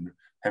evening,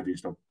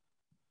 heaviest I've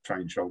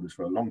trained shoulders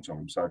for a long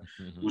time, so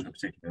it wasn't a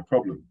particular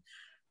problem.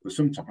 But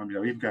sometimes,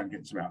 even going and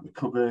getting some out of the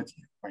cupboard, it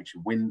makes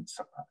you wince.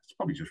 It's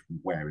probably just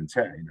wear and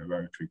tear,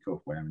 rotary cuff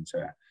wear and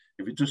tear.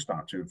 If it does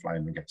start to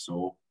inflame and get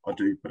sore, I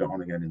do put it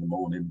on again in the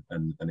morning,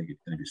 and if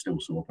it's still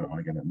sore, I put it on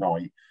again at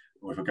night.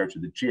 Or if I go to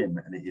the gym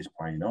and it is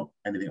playing up,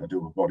 anything I do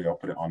with body, I'll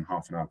put it on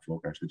half an hour before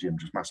I go to the gym,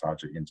 just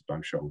massage it into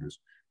both shoulders,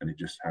 and it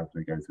just helps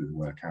me go through the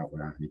workout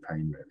without any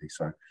pain, really.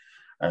 So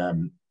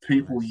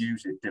people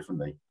use it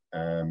differently.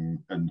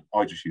 And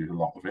I just use a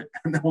lot of it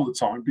all the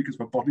time because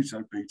my body's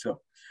so beat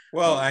up.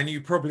 Well, and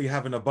you probably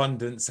have an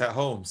abundance at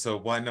home, so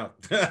why not?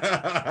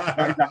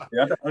 Exactly.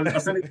 I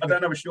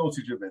don't have a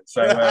shortage of it.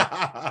 So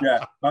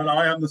yeah,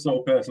 I am the sort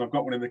of person. I've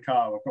got one in the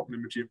car. I've got one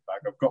in my gym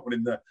bag. I've got one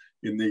in the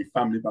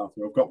family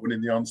bathroom. I've got one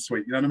in the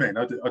ensuite. You know what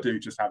I mean? I do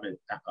just have it.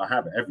 I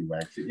have it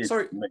everywhere.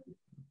 Sorry.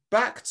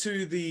 Back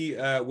to the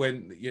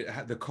when you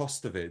had the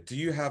cost of it, do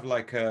you have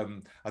like I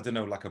don't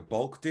know, like a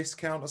bulk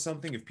discount or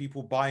something if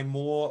people buy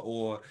more,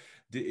 or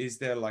is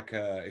there like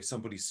if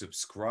somebody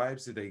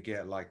subscribes, do they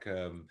get like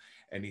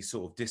any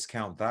sort of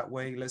discount that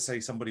way? Let's say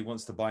somebody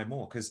wants to buy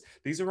more, because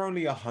these are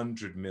only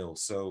 100 mil,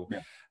 so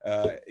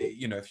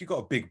if you've got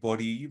a big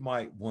body, you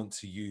might want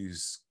to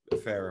use a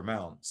fair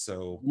amount.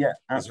 So yeah,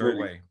 absolutely. Is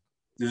there a way?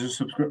 There's a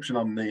subscription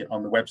on the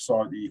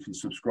website that you can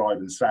subscribe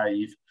and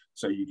save.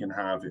 So you can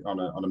have it on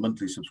a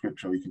monthly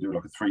subscription, or you can do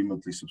like a 3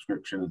 monthly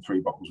subscription, and 3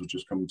 bottles will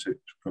just come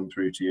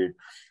through to you.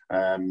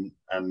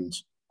 And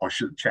I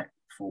should check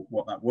for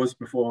what that was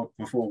before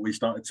we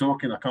started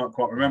talking. I can't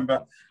quite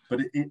remember,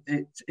 but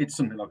it's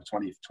something like a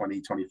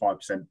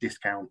 25%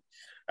 discount.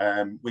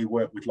 We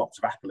work with lots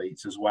of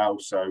athletes as well.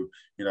 So,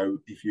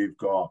 if you've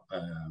got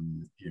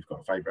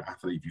a favourite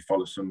athlete, if you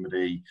follow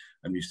somebody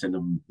and you send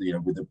them,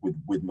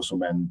 with Muscle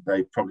Men,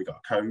 they've probably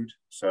got a code.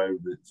 So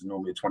there's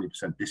normally a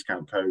 20%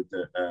 discount code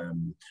that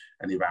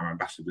any of our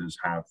ambassadors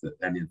have, that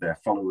any of their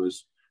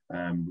followers.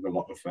 We've got a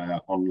lot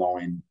of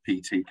online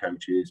PT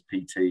coaches,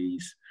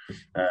 PTs,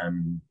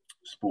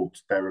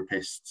 sports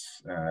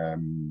therapists.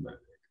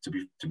 To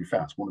be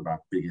fair, it's one of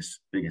our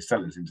biggest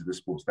sellers into the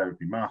sports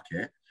therapy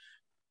market,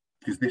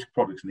 because this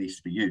product needs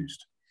to be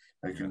used.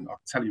 I can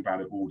tell you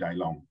about it all day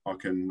long. I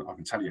can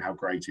tell you how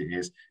great it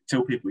is.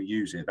 Till people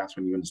use it, that's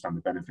when you understand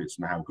the benefits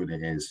and how good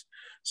it is.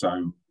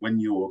 So when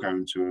you're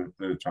going to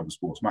have a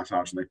sports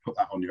massage and they put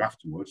that on you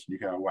afterwards, and you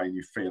go away and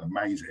you feel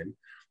amazing,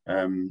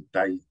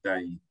 they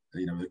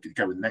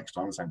go the next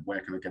time and say, where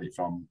can I get it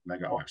from? And they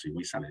go, oh, actually,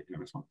 we sell it.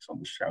 It's on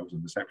the shelves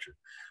in reception.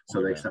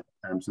 So they sell.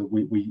 So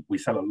we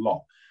sell a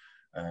lot.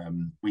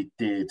 We've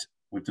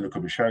done a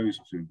couple of shows.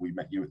 So we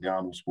met you at the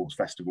Arnold Sports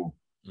Festival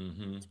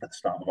at the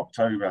start of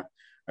October.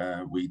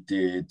 We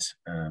did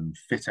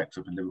FitX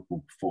up in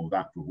Liverpool before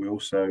that, but we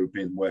also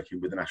been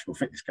working with the National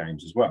Fitness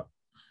Games as well.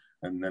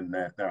 and then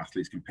their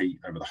athletes compete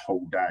over the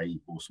whole day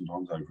or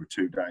sometimes over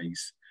 2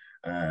 days.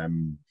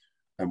 And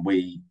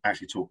we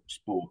actually took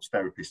sports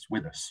therapists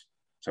with us.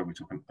 So we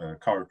took a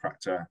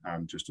chiropractor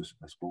and just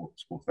a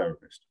sports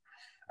therapist.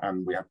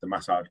 And we had the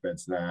massage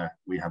beds there.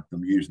 We had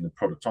them using the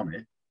product on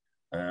it.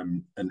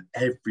 And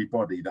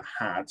everybody that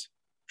had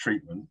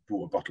treatment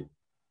brought a bottle.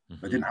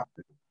 They didn't have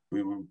to.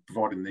 We were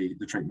providing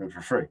the treatment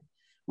for free.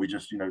 We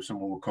just,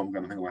 someone will come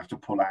and I think we'll have to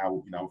pull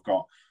out,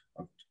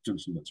 I've done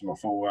something to my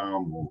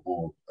forearm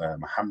or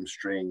my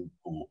hamstring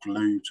or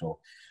glute,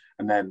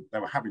 and then they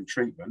were having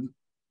treatment,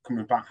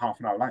 coming back half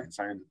an hour later and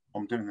saying,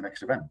 I'm doing the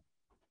next event,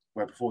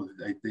 where before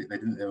they didn't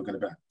think they were going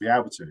to be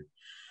able to.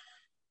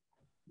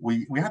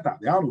 We had that,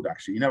 the Arnold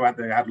actually,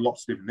 they had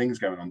lots of different things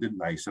going on, didn't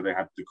they? So they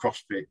had the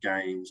CrossFit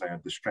games, they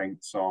had the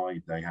strength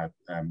side, they had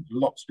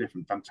lots of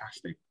different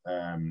fantastic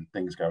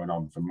things going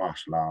on from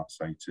martial arts,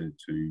 say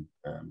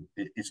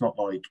it's not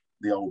like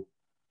the old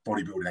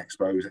bodybuilding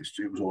expos.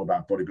 It was all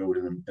about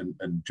bodybuilding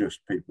and just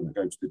people that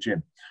go to the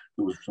gym.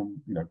 There was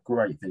some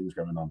great things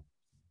going on.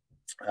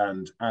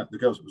 And the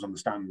girls that was on the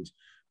stand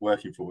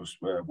working for us,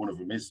 one of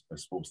them is a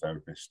sports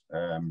therapist.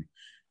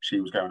 She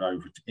was going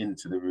over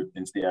into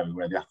the area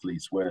where the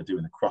athletes were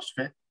doing the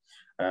CrossFit.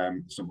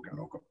 Some were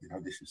going, oh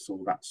God, this is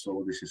sore, that's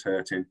sore, this is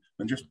hurting,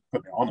 and just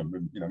putting it on them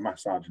and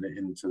massaging it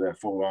into their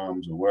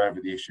forearms or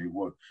wherever the issue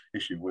was.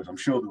 I'm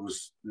sure there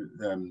was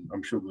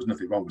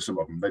nothing wrong with some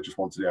of them. They just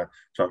wanted to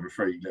have a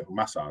free little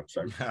massage.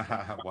 So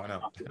why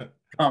not?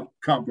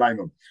 Can't blame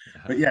them.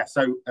 But yeah,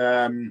 so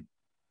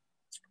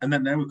and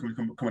then they were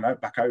coming out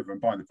back over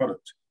and buying the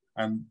product,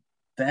 and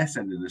they're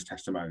sending us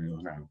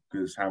testimonials now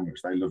because how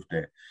much they loved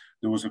it.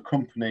 There was a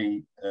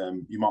company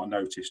you might have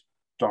noticed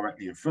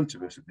directly in front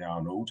of us at the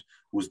Arnold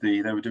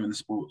they were doing the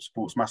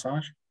sports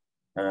massage.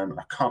 I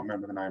can't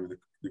remember the name of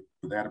but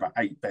they had about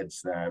 8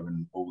 beds there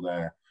and all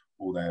their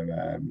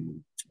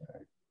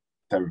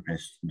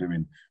therapists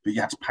doing, but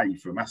you had to pay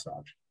for a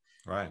massage.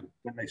 Right.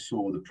 When they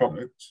saw the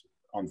product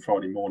on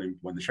Friday morning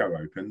when the show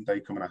opened,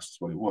 they come and asked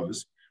us what it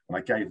was, and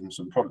I gave them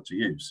some product to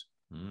use.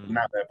 And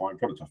now they're buying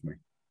product off me.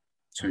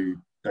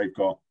 They've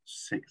got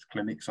 6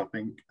 clinics, I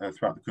think,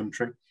 throughout the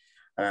country.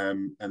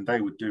 And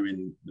they were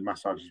doing the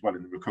massage as well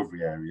in the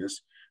recovery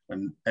areas.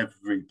 And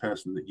every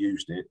person that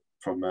used it,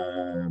 from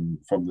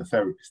the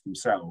therapists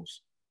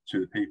themselves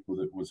to the people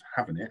that was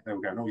having it, they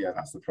were going, oh yeah,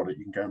 that's the product,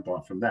 you can go and buy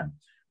it from them.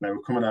 And they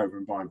were coming over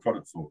and buying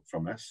product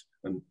from us.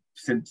 And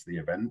since the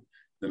event,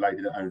 the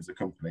lady that owns the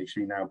company,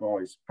 she now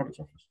buys products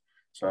off us.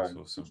 So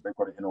awesome. They've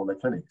got it in all their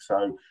clinics.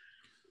 So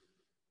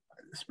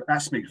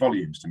that speaks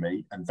volumes to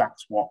me, and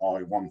that's what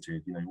I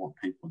wanted. You want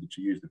people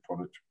to use the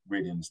product,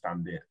 really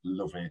understand it,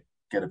 love it,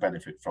 get a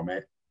benefit from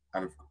it,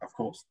 and of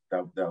course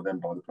they'll then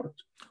buy the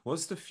product.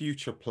 What's the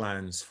future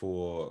plans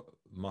for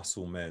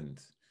Muscle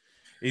Mend?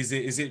 Is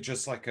it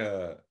just like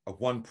a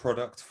one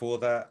product for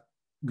that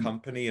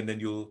company, and then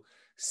you'll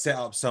set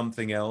up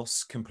something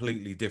else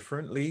completely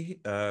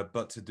differently,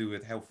 but to do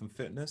with health and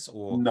fitness?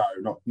 Or no,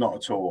 not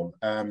at all.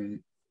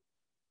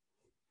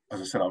 As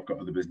I said, I've got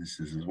other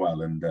businesses as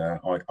well, and I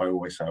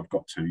always say I've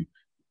got to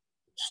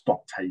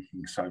stop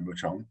taking so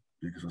much on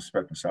because I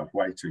spread myself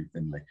way too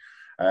thinly.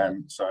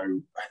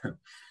 So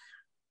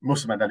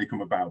Muscle Mend only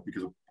come about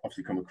because I've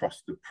obviously come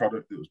across the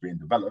product that was being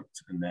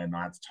developed, and then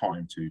I had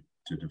time to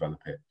develop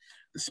it.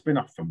 The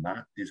spin-off from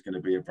that is going to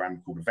be a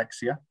brand called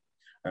Avexia,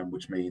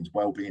 which means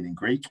well-being in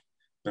Greek,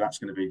 but that's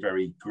going to be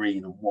very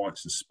green and white,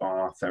 so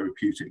spa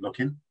therapeutic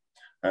looking.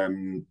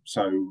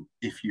 So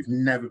if you've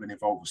never been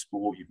involved with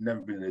sport, you've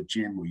never been in a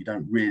gym, or you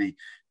don't really,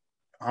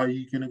 are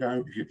you going to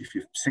go, if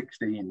you're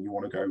 60 and you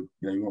want to go,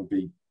 you want to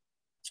be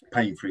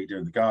pain-free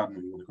doing the garden,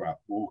 or you want to go out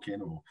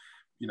walking, or,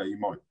 you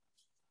might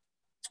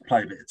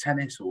play a bit of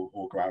tennis or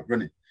go out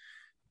running.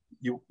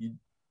 You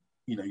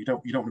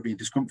don't want to be in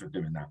discomfort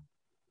doing that.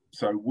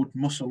 So would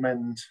Muscle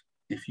Mend,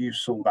 if you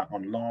saw that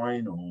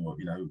online, or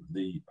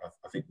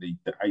I think the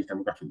age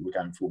demographic that we're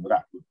going for with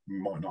that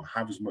might not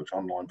have as much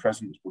online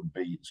presence, wouldn't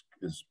be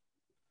as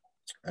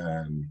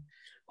kind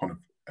of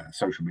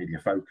social media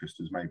focused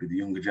as maybe the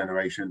younger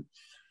generation.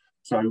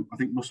 So I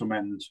think Muscle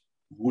Mend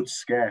would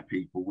scare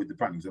people with the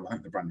branding. I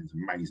think the branding is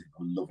amazing.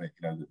 I love it.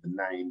 The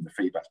name, the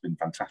feedback's been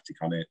fantastic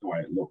on it. The way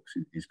it looks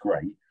is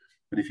great.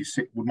 But if you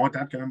sit, would my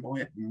dad go and buy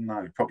it?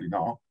 No, probably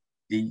not.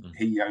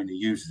 He only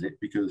uses it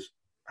because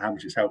how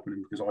much it's helping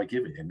him because I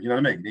give it him. You know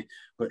what I mean?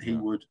 But he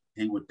would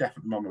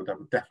definitely, Mum and Dad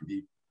would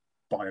definitely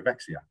buy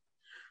Avexia.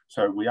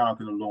 So we are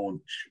going to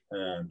launch.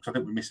 Because I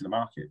think we're missing a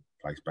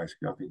marketplace.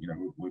 Basically, I think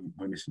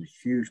we're missing a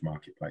huge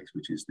marketplace,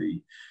 which is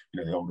the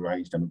older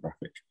age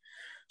demographic.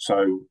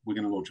 So we're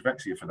going to launch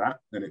Avexia for that.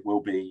 Then it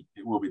will be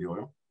the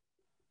oil.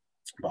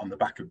 But on the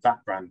back of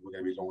that brand, we're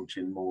going to be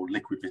launching more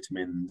liquid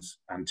vitamins,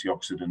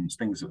 antioxidants,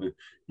 things that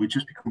we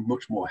just become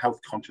much more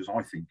health conscious,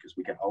 I think, as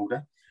we get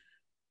older.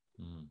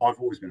 I've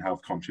always been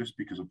health conscious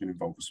because I've been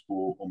involved with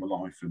sport all my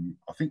life. And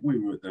I think we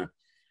were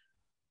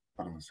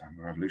I don't want to sound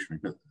revolutionary,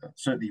 but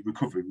certainly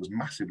recovery was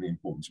massively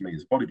important to me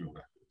as a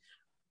bodybuilder.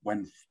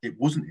 When it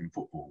wasn't in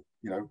football,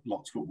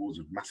 lots of football was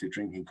a massive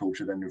drinking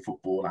culture then in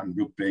football and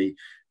rugby.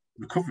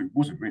 recovery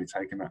wasn't really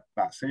taken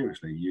that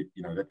seriously.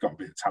 You know, they've got a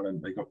bit of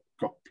talent. They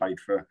got played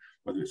for,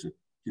 whether it's a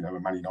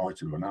Man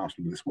United or an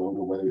Arsenal of this world,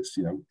 or whether it's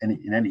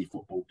in any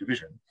football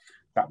division.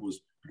 That was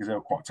because they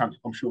were quite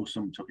talented. I'm sure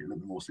some took it a little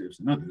bit more serious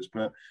than others,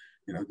 but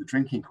the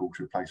drinking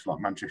culture of places like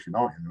Manchester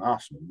United and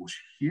Arsenal was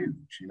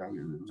huge. It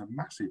was a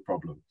massive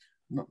problem.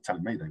 Not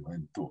telling me they went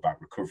and thought about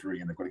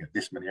recovery and they've got to get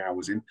this many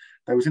hours in.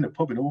 They was in a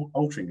pub in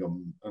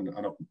Altrincham, and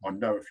I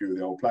know a few of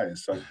the old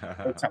players, so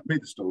they'll tell me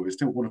the story. It's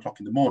still 1 o'clock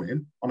in the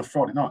morning on a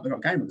Friday night. They've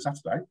got a game on a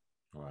Saturday.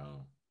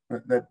 Wow.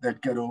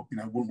 They'd get up,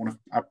 wouldn't want to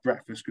have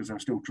breakfast because they were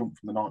still drunk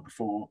from the night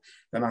before.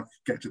 Then I'd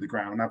get to the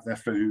ground and have their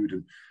food,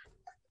 and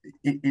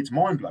it's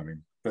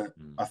mind-blowing. But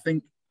I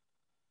think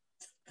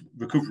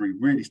recovery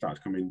really started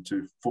to come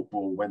into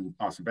football when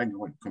Arsene Wenger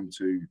went to come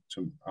to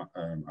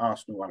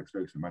Arsenal, Alex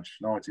Ferguson, Manchester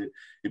United.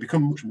 It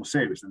became much more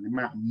serious, and the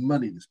amount of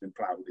money that's been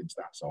ploughed into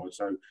that side.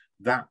 So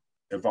that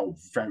evolved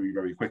very,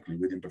 very quickly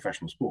within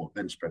professional sport,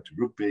 then spread to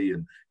rugby,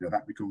 and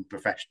that became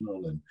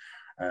professional.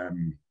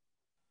 And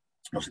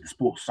obviously the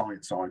sports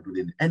science side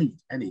within any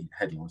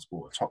headline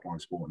sport, a top line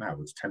sport now,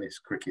 it's tennis,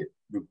 cricket,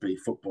 rugby,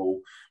 football,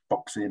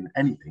 boxing,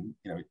 anything.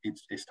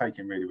 It's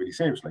taken really, really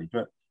seriously.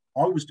 But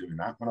I was doing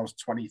that when I was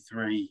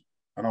 23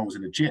 and I was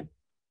in a gym,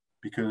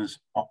 because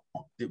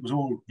it was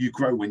all, you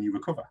grow when you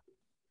recover.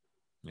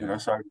 Yeah.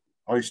 So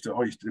I used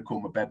to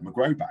call my bed my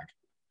grow bag.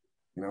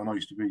 And I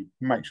used to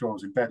make sure I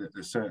was in bed at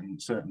a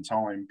certain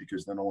time,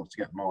 because then I wanted to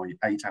get my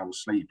 8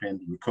 hours sleep in,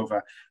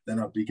 recover. Then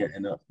I'd be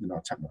getting up,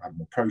 I'd have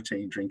my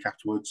protein drink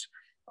afterwards.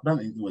 I don't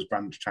think there was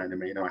branched chain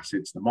amino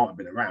acids. They might have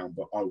been around,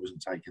 but I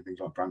wasn't taking things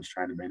like branched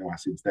chain amino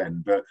acids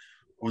then. But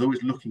I was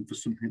always looking for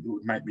something that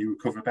would make me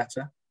recover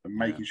better, and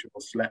making sure I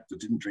slept. I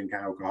didn't drink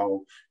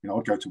alcohol.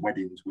 I'd go to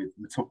weddings with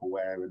my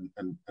Tupperware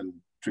and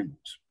drink,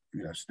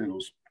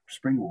 stills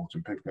spring water,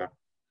 and people go,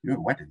 "You're at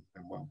a wedding?"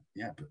 And well,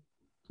 yeah, but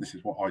this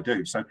is what I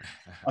do. So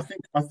I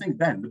think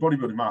then the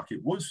bodybuilding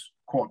market was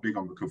quite big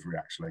on recovery,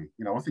 actually.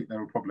 I think they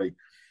were probably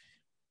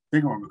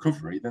bigger on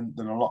recovery than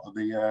a lot of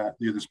the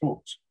other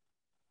sports.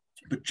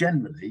 But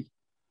generally,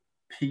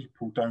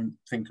 people don't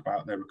think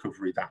about their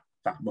recovery that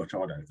much.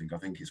 I don't think. I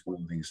think it's one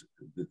of the things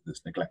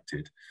that's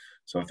neglected.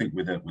 So I think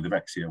with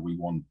Avexia, we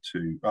want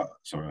to.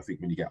 I think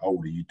when you get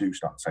older, you do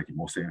start to take it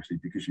more seriously,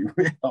 because you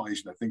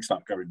realise things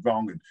start going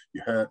wrong and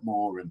you hurt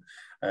more,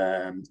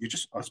 and you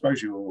just, I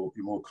suppose, you're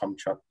more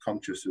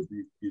conscious of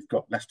you've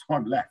got less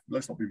time left.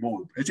 Let's not be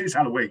more. It is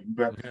Halloween,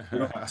 but we're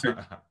not too.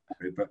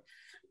 But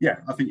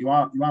yeah, I think you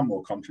are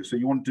more conscious. So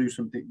you want to do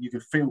something you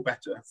can feel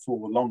better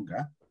for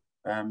longer.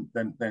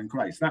 Then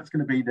great. So that's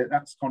going to be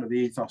that's kind of the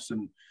ethos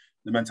and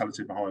the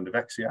mentality behind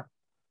Avexia.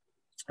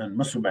 And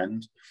Muscle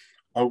Mend,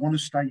 I want to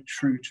stay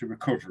true to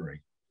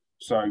recovery.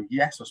 So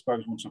yes, I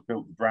suppose once I've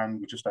built the brand,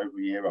 we're just over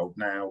a year old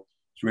now.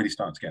 It's really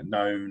starting to get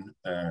known.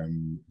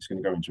 It's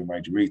going to go into a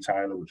major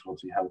retailer, which will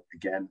obviously help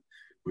again.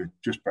 We're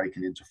just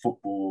breaking into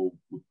football.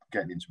 We're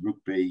getting into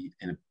rugby.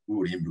 We're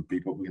already in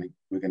rugby, but we're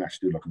going to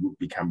actually do like a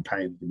rugby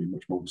campaign. It's going to be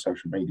much more of a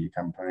social media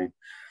campaign,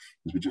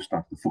 as we just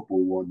started the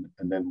football one.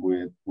 And then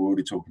we're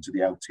already talking to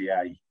the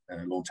LTA,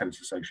 Lawn Tennis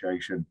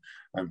Association,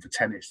 for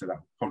tennis. So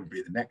that'll probably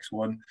be the next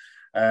one.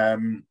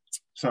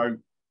 So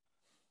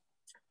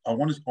I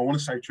want to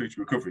stay true to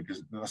recovery,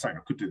 because as I say,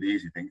 I could do the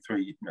easy thing.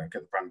 Get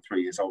the brand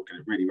 3 years old,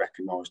 get it really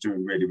recognised,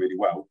 doing really, really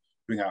well,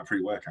 bring out a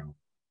free workout.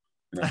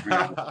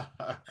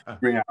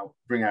 Bring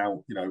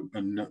out,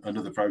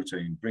 another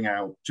protein. Bring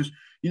out just,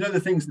 the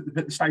things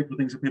the staple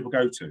things that people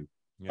go to.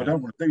 Yeah. I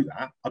don't want to do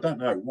that. I don't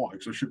know why,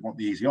 because I should want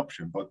the easy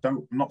option. But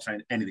I'm not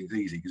saying anything's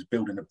easy, because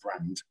building a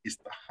brand is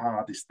the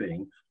hardest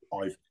thing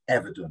I've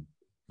ever done.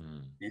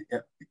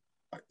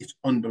 It's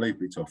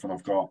unbelievably tough. And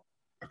I've got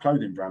a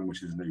clothing brand,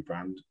 which is a new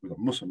brand. We've got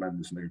Muscle Men,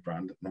 that's a new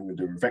brand. And I'm going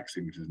to do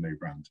Avexia, which is a new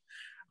brand.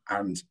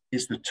 And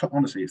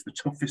honestly, it's the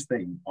toughest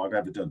thing I've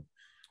ever done.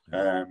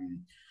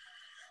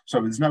 So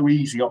there's no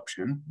easy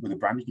option with a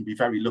brand. You can be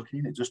very lucky,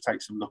 and it just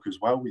takes some luck as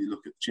well. When you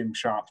look at Gym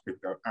Sharks,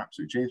 people go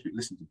absolute genius. But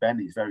listen to Ben;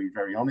 he's very,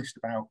 very honest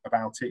about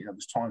it.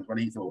 There's times when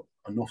he thought,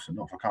 "Enough's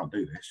enough. I can't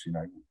do this.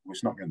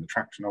 It's not getting the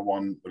traction I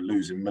want. We're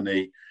losing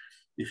money."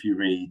 If you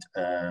read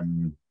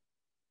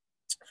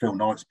Phil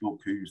Knight's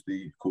book,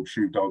 called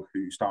Shoe Dog,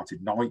 who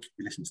started Nike,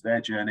 you listen to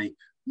their journey.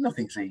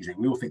 Nothing's easy.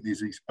 We all think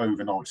there's these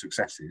overnight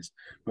successes,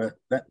 but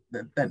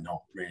they're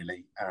not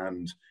really.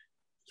 And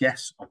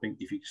yes, I think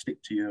if you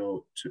stick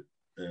to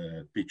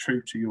be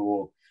true to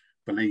your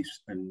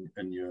beliefs and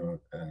your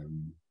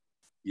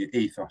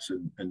ethos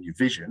and your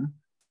vision,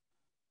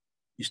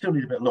 you still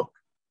need a bit of luck.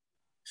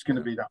 It's going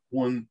to be that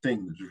one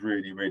thing that just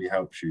really, really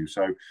helps you.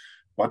 So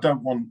I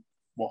don't want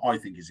what I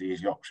think is the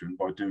easy option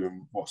by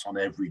doing what's on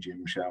every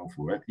gym shelf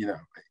for it.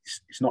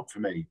 It's not for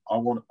me. I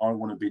want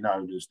to be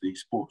known as the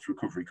sports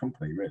recovery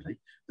company, really,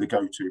 the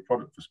go-to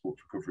product for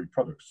sports recovery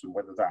products. And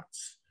whether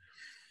that's,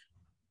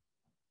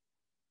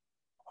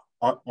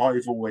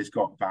 I've always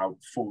got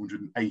about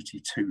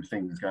 482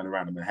 things going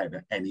around in my head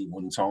at any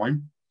one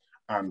time,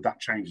 and that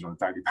changes on a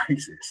daily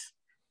basis.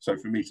 So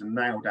for me to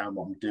nail down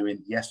what I'm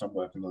doing, yes, I'm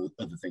working on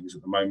other things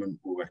at the moment.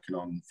 We're working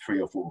on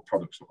 3 or 4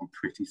 products that I'm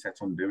pretty set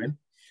on doing.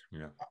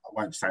 Yeah. I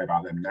won't say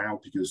about them now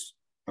because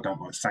I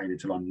don't like saying it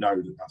until I know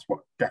that that's what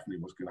definitely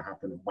what's going to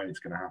happen and when it's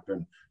going to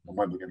happen and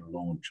when we're going to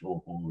launch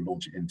or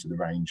launch it into the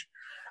range.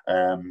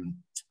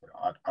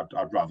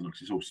 I'd rather look.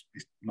 It's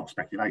not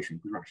speculation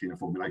because we're actually in a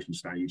formulation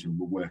stage and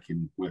we're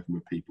working with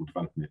people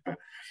developing it. But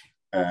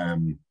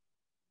 1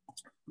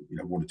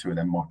 or 2 of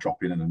them might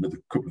drop in, and another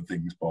couple of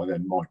things by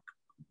then might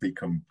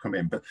come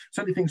in. But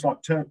certainly things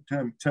like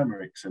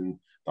turmerics and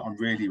that I'm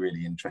really,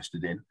 really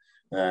interested in.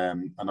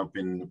 And I've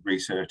been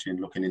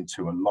researching, looking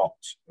into a lot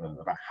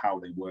about how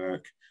they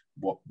work,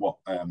 what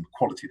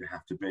quality they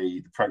have to be,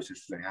 the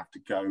processes they have to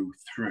go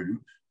through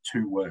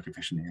to work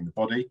efficiently in the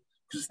body.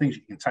 Because there's things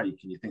you can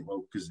take and you think,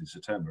 well, because it's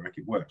a turmeric,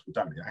 it works. But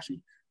don't it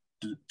actually,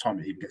 the time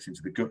it even gets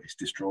into the gut, it's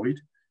destroyed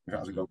if it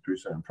hasn't gone through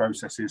certain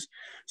processes.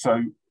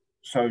 So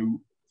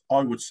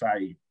I would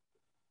say,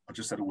 I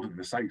just said I wasn't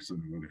going to say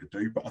something we could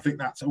do, but I think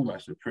that's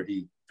almost a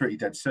pretty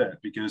dead cert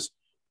because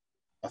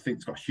I think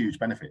it's got huge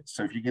benefits.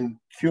 So if you can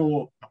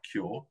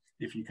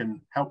if you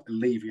can help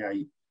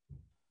alleviate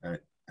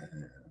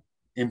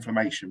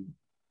inflammation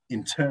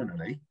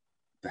internally,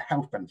 the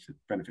health benefits of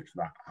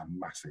that are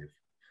massive.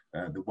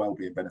 The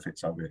well-being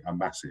benefits of it are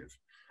massive.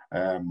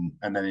 And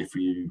then if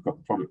you've got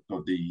the product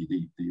or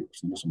the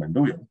muscle men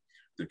oil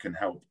that can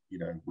help,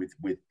 with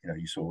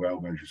you saw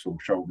elbows, you saw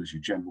shoulders,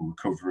 your general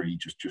recovery,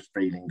 just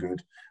feeling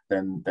good,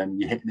 then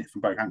you're hitting it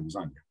from both angles,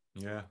 aren't you?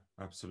 Yeah,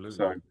 absolutely.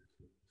 So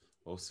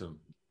awesome.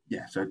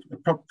 Yeah, so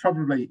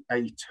probably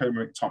a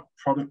turmeric type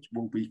product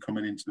will be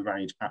coming into the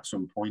range at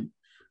some point.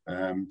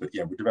 But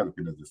yeah, we're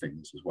developing other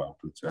things as well.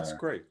 But that's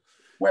great.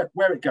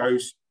 Where it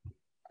goes,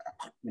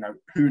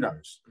 who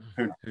knows?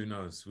 Who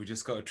knows? We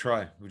just got to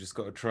try.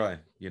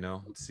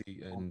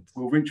 See, and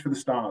we'll reach for the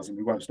stars and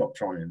we won't stop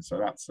trying. So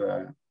that's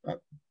the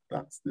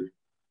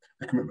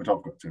commitment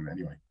I've got to it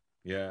anyway.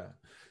 Yeah.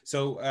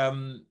 So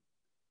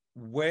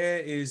where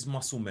is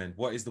Muscle Men?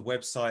 What is the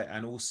website,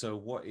 and also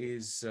what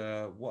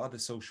are the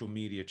social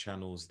media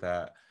channels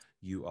that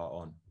you are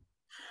on?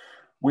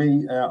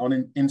 We are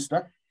on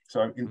Insta.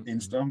 So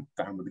Insta, I'm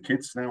down with the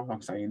kids now. I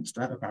say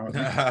Insta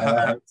apparently.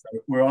 So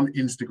we're on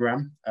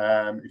Instagram.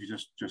 If you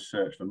just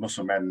search for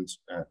Muscle Mend,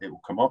 it will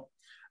come up.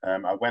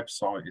 Our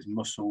website is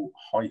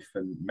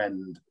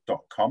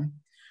muscle-mend.com.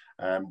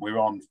 We're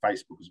on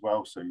Facebook as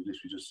well. So you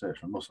literally just search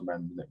for Muscle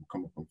Mend and it will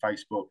come up on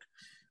Facebook.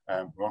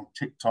 We're on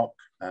TikTok,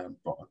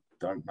 but I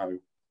don't know.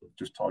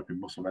 Just type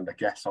in Muscle Mend, I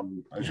guess.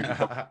 I'm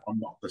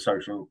not the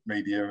social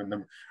media and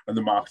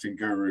the marketing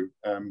guru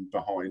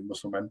behind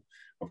Muscle Mend.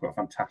 I've got a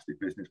fantastic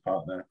business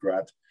partner,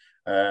 Brad,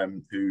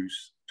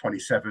 who's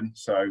 27.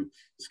 So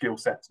skill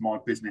sets, my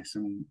business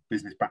and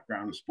business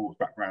background and sports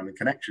background and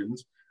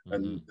connections,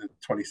 and the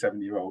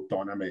 27-year-old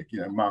dynamic,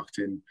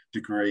 marketing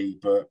degree,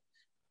 but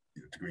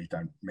degrees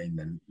don't mean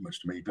then much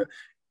to me, but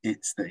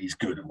it's that he's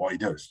good at what he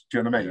does. Do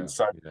you know what I mean?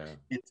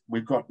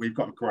 We've got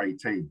a great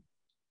team.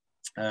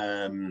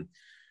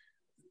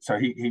 So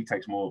he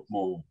takes more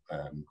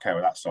care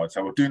of that side.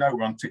 So I do know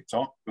we're on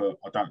TikTok, but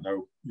I don't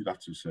know. You'd have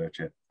to search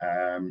it.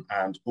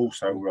 And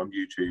also we're on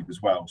YouTube as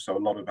well. So a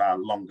lot of our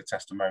longer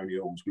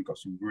testimonials, we've got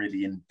some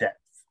really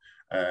in-depth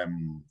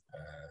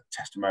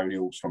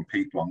testimonials from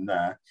people on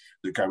there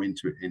that go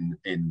into it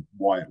in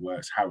why it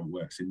works, how it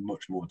works in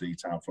much more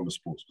detail from a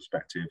sports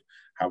perspective,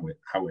 how it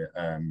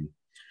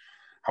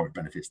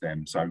benefits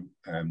them. So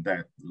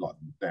they're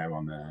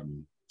on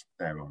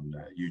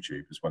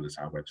YouTube as well as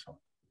our website.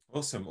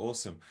 Awesome.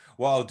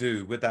 What I'll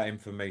do with that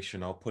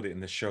information, I'll put it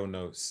in the show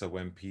notes. So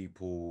when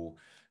people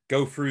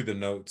go through the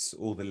notes,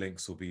 all the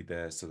links will be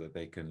there so that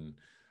they can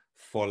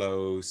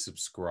follow,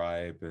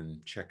 subscribe,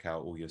 and check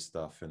out all your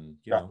stuff, and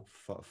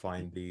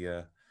find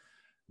the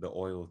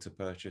oil to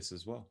purchase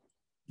as well.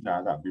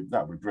 No, that'd be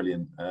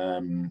brilliant.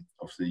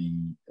 Obviously,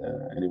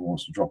 anyone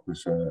wants to drop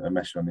us a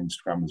message on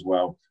Instagram as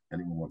well.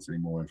 Anyone wants any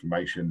more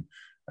information,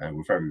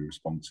 we're very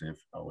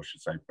responsive. I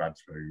should say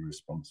Brad's very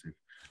responsive.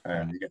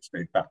 You get to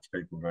speak back to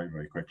people very,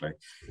 very quickly.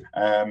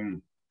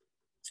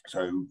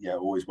 So yeah,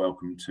 always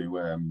welcome to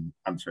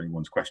answer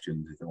anyone's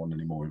questions if they want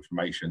any more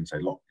information. So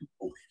all the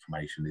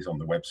information is on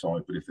the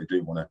website, but if they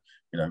do want to,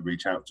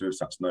 reach out to us,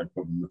 that's no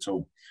problem at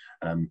all.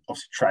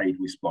 Obviously, trade,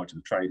 we supply to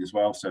the trade as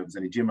well. So if there's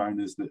any gym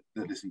owners that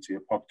listen to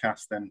your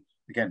podcast, then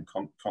again,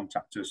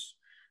 contact us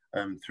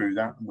through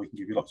that, and we can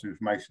give you lots of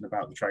information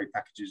about the trade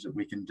packages that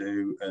we can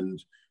do.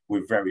 And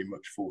we're very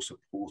much for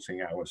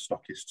supporting our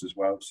stockists as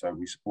well. So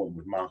we support them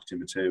with marketing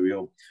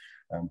material,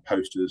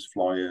 posters,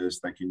 flyers.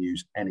 They can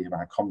use any of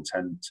our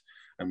content,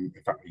 and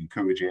in fact we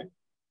encourage it.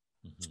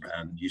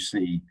 And you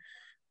see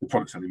the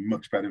products selling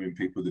much better in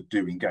people that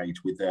do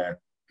engage with their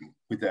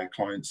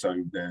clients,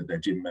 so their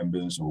gym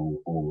members or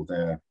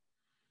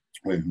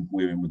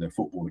we're in with their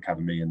football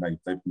academy, and they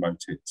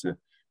promote it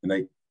and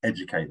they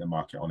educate the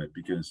market on it,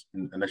 because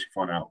unless you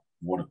find out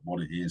what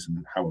it is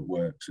and how it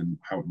works and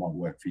how it might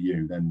work for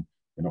you, then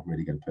you're not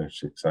really going to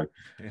purchase it. So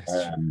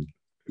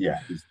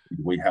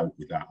we help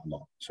with that a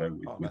lot. So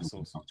with that's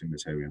awesome.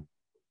 Material.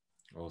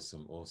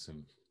 Awesome.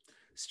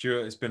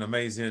 Stuart, it's been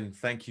amazing.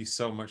 Thank you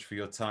so much for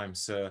your time,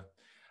 sir.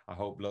 I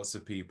hope lots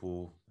of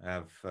people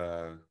have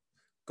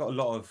got a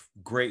lot of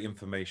great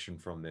information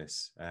from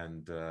this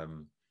and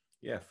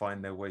yeah,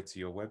 find their way to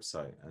your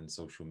website and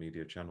social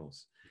media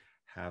channels.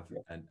 Have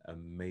an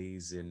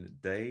amazing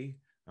day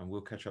and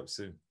we'll catch up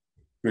soon.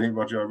 Brilliant,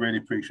 Roger. I really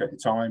appreciate your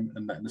time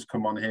and letting us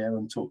come on here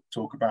and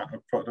talk about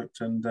our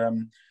product. And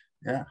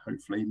yeah,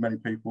 hopefully many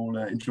people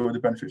enjoy the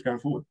benefits going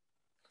forward.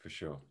 For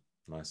sure.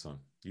 Nice one.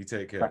 You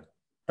take care.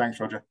 Thanks,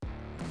 Roger.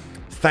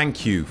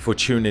 Thank you for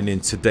tuning in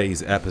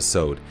today's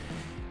episode.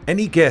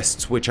 Any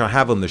guests which I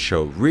have on the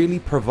show really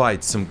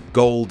provide some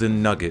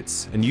golden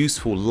nuggets and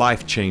useful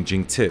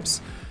life-changing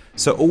tips.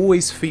 So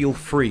always feel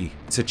free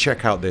to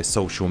check out their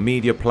social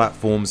media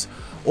platforms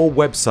or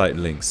website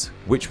links,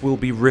 which will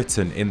be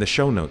written in the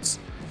show notes.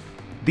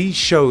 These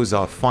shows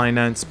are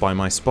financed by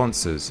my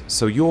sponsors,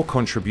 so your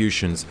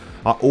contributions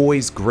are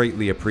always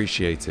greatly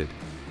appreciated.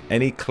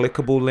 Any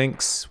clickable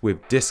links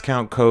with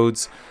discount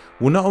codes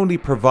will not only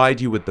provide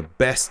you with the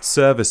best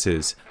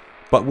services,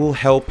 but will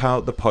help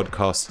out the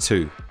podcast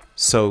too.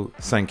 So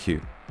thank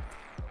you.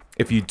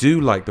 If you do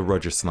like the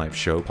Roger Snipes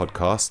Show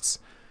podcasts,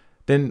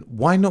 then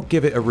why not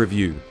give it a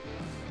review?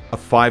 A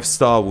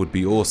 5-star would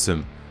be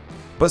awesome,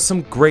 but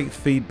some great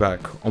feedback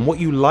on what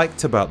you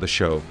liked about the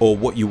show or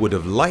what you would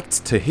have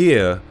liked to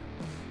hear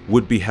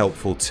would be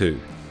helpful too.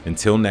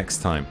 Until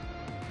next time.